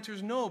waters, and the answer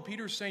is no.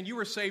 Peter's saying you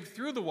were saved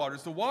through the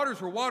waters. The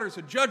waters were waters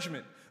of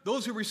judgment.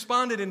 Those who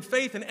responded in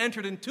faith and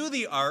entered into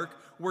the ark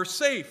were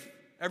safe.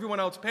 Everyone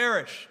else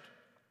perished.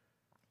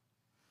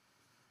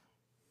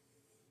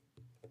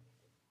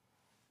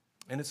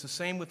 And it's the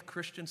same with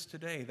Christians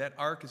today. That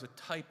ark is a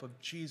type of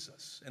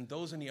Jesus, and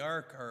those in the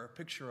ark are a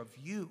picture of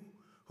you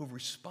who've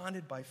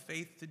responded by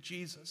faith to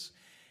Jesus.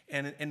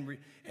 And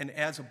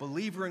as a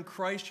believer in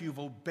Christ, you've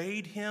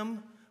obeyed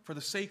him for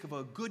the sake of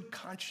a good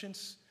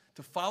conscience,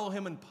 to follow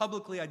him and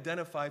publicly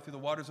identify through the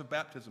waters of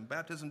baptism.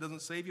 Baptism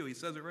doesn't save you. He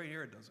says it right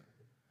here, it doesn't.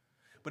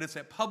 But it's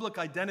that public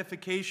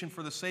identification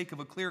for the sake of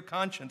a clear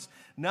conscience.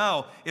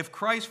 Now, if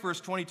Christ, verse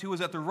 22,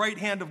 is at the right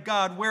hand of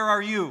God, where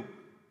are you?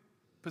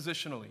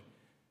 Positionally.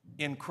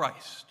 In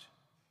Christ.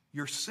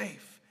 You're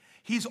safe.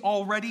 He's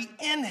already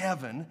in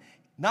heaven.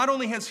 Not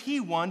only has he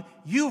won,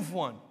 you've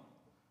won.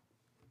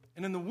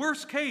 And in the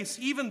worst case,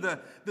 even the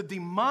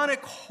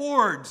demonic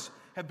hordes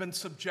have been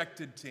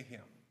subjected to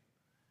him.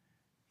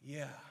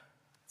 Yeah,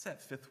 it's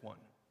that 5th one.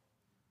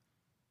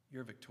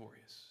 You're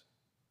victorious.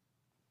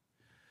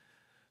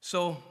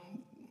 So,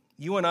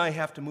 you and I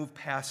have to move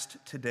past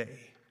today.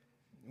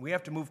 We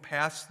have to move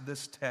past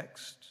this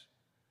text.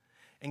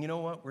 And you know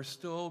what? We're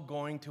still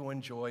going to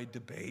enjoy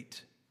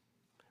debate,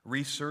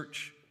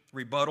 research,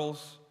 rebuttals,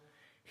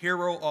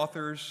 hero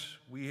authors.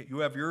 You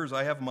have yours,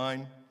 I have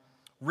mine.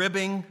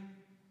 Ribbing.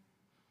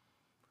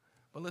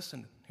 But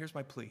listen, here's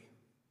my plea.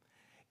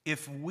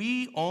 If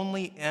we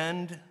only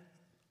end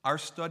our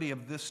study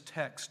of this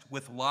text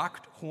with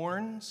locked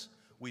horns,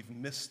 we've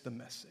missed the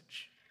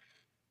message.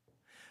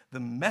 The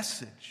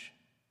message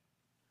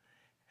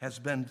has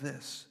been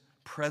this: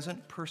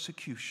 present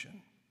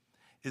persecution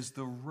is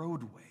the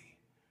roadway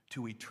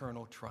to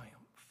eternal triumph.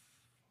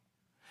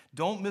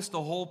 Don't miss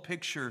the whole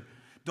picture.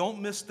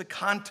 Don't miss the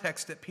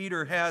context that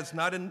Peter has,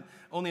 not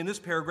only in this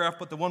paragraph,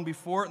 but the one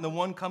before it and the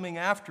one coming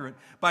after it,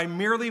 by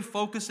merely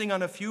focusing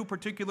on a few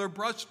particular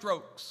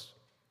brushstrokes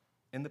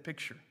in the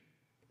picture.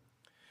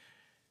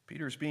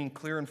 Peter is being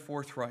clear and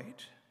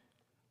forthright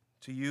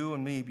to you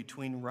and me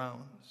between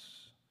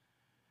rounds.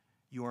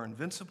 You are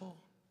invincible,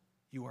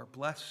 you are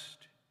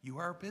blessed, you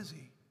are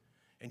busy,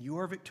 and you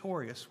are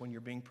victorious when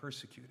you're being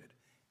persecuted.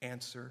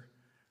 Answer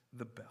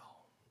the bell.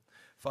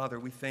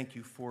 Father, we thank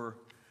you for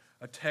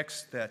a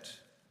text that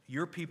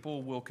your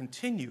people will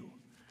continue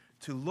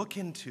to look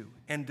into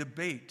and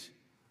debate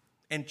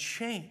and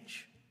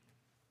change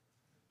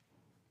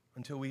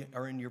until we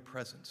are in your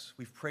presence.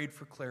 We've prayed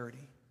for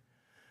clarity.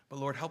 But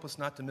Lord, help us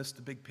not to miss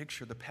the big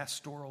picture, the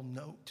pastoral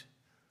note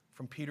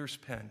from Peter's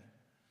pen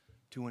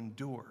to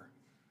endure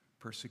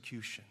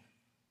persecution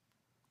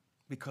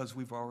because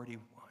we've already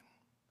won.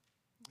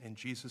 In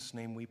Jesus'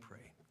 name we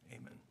pray.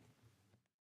 Amen.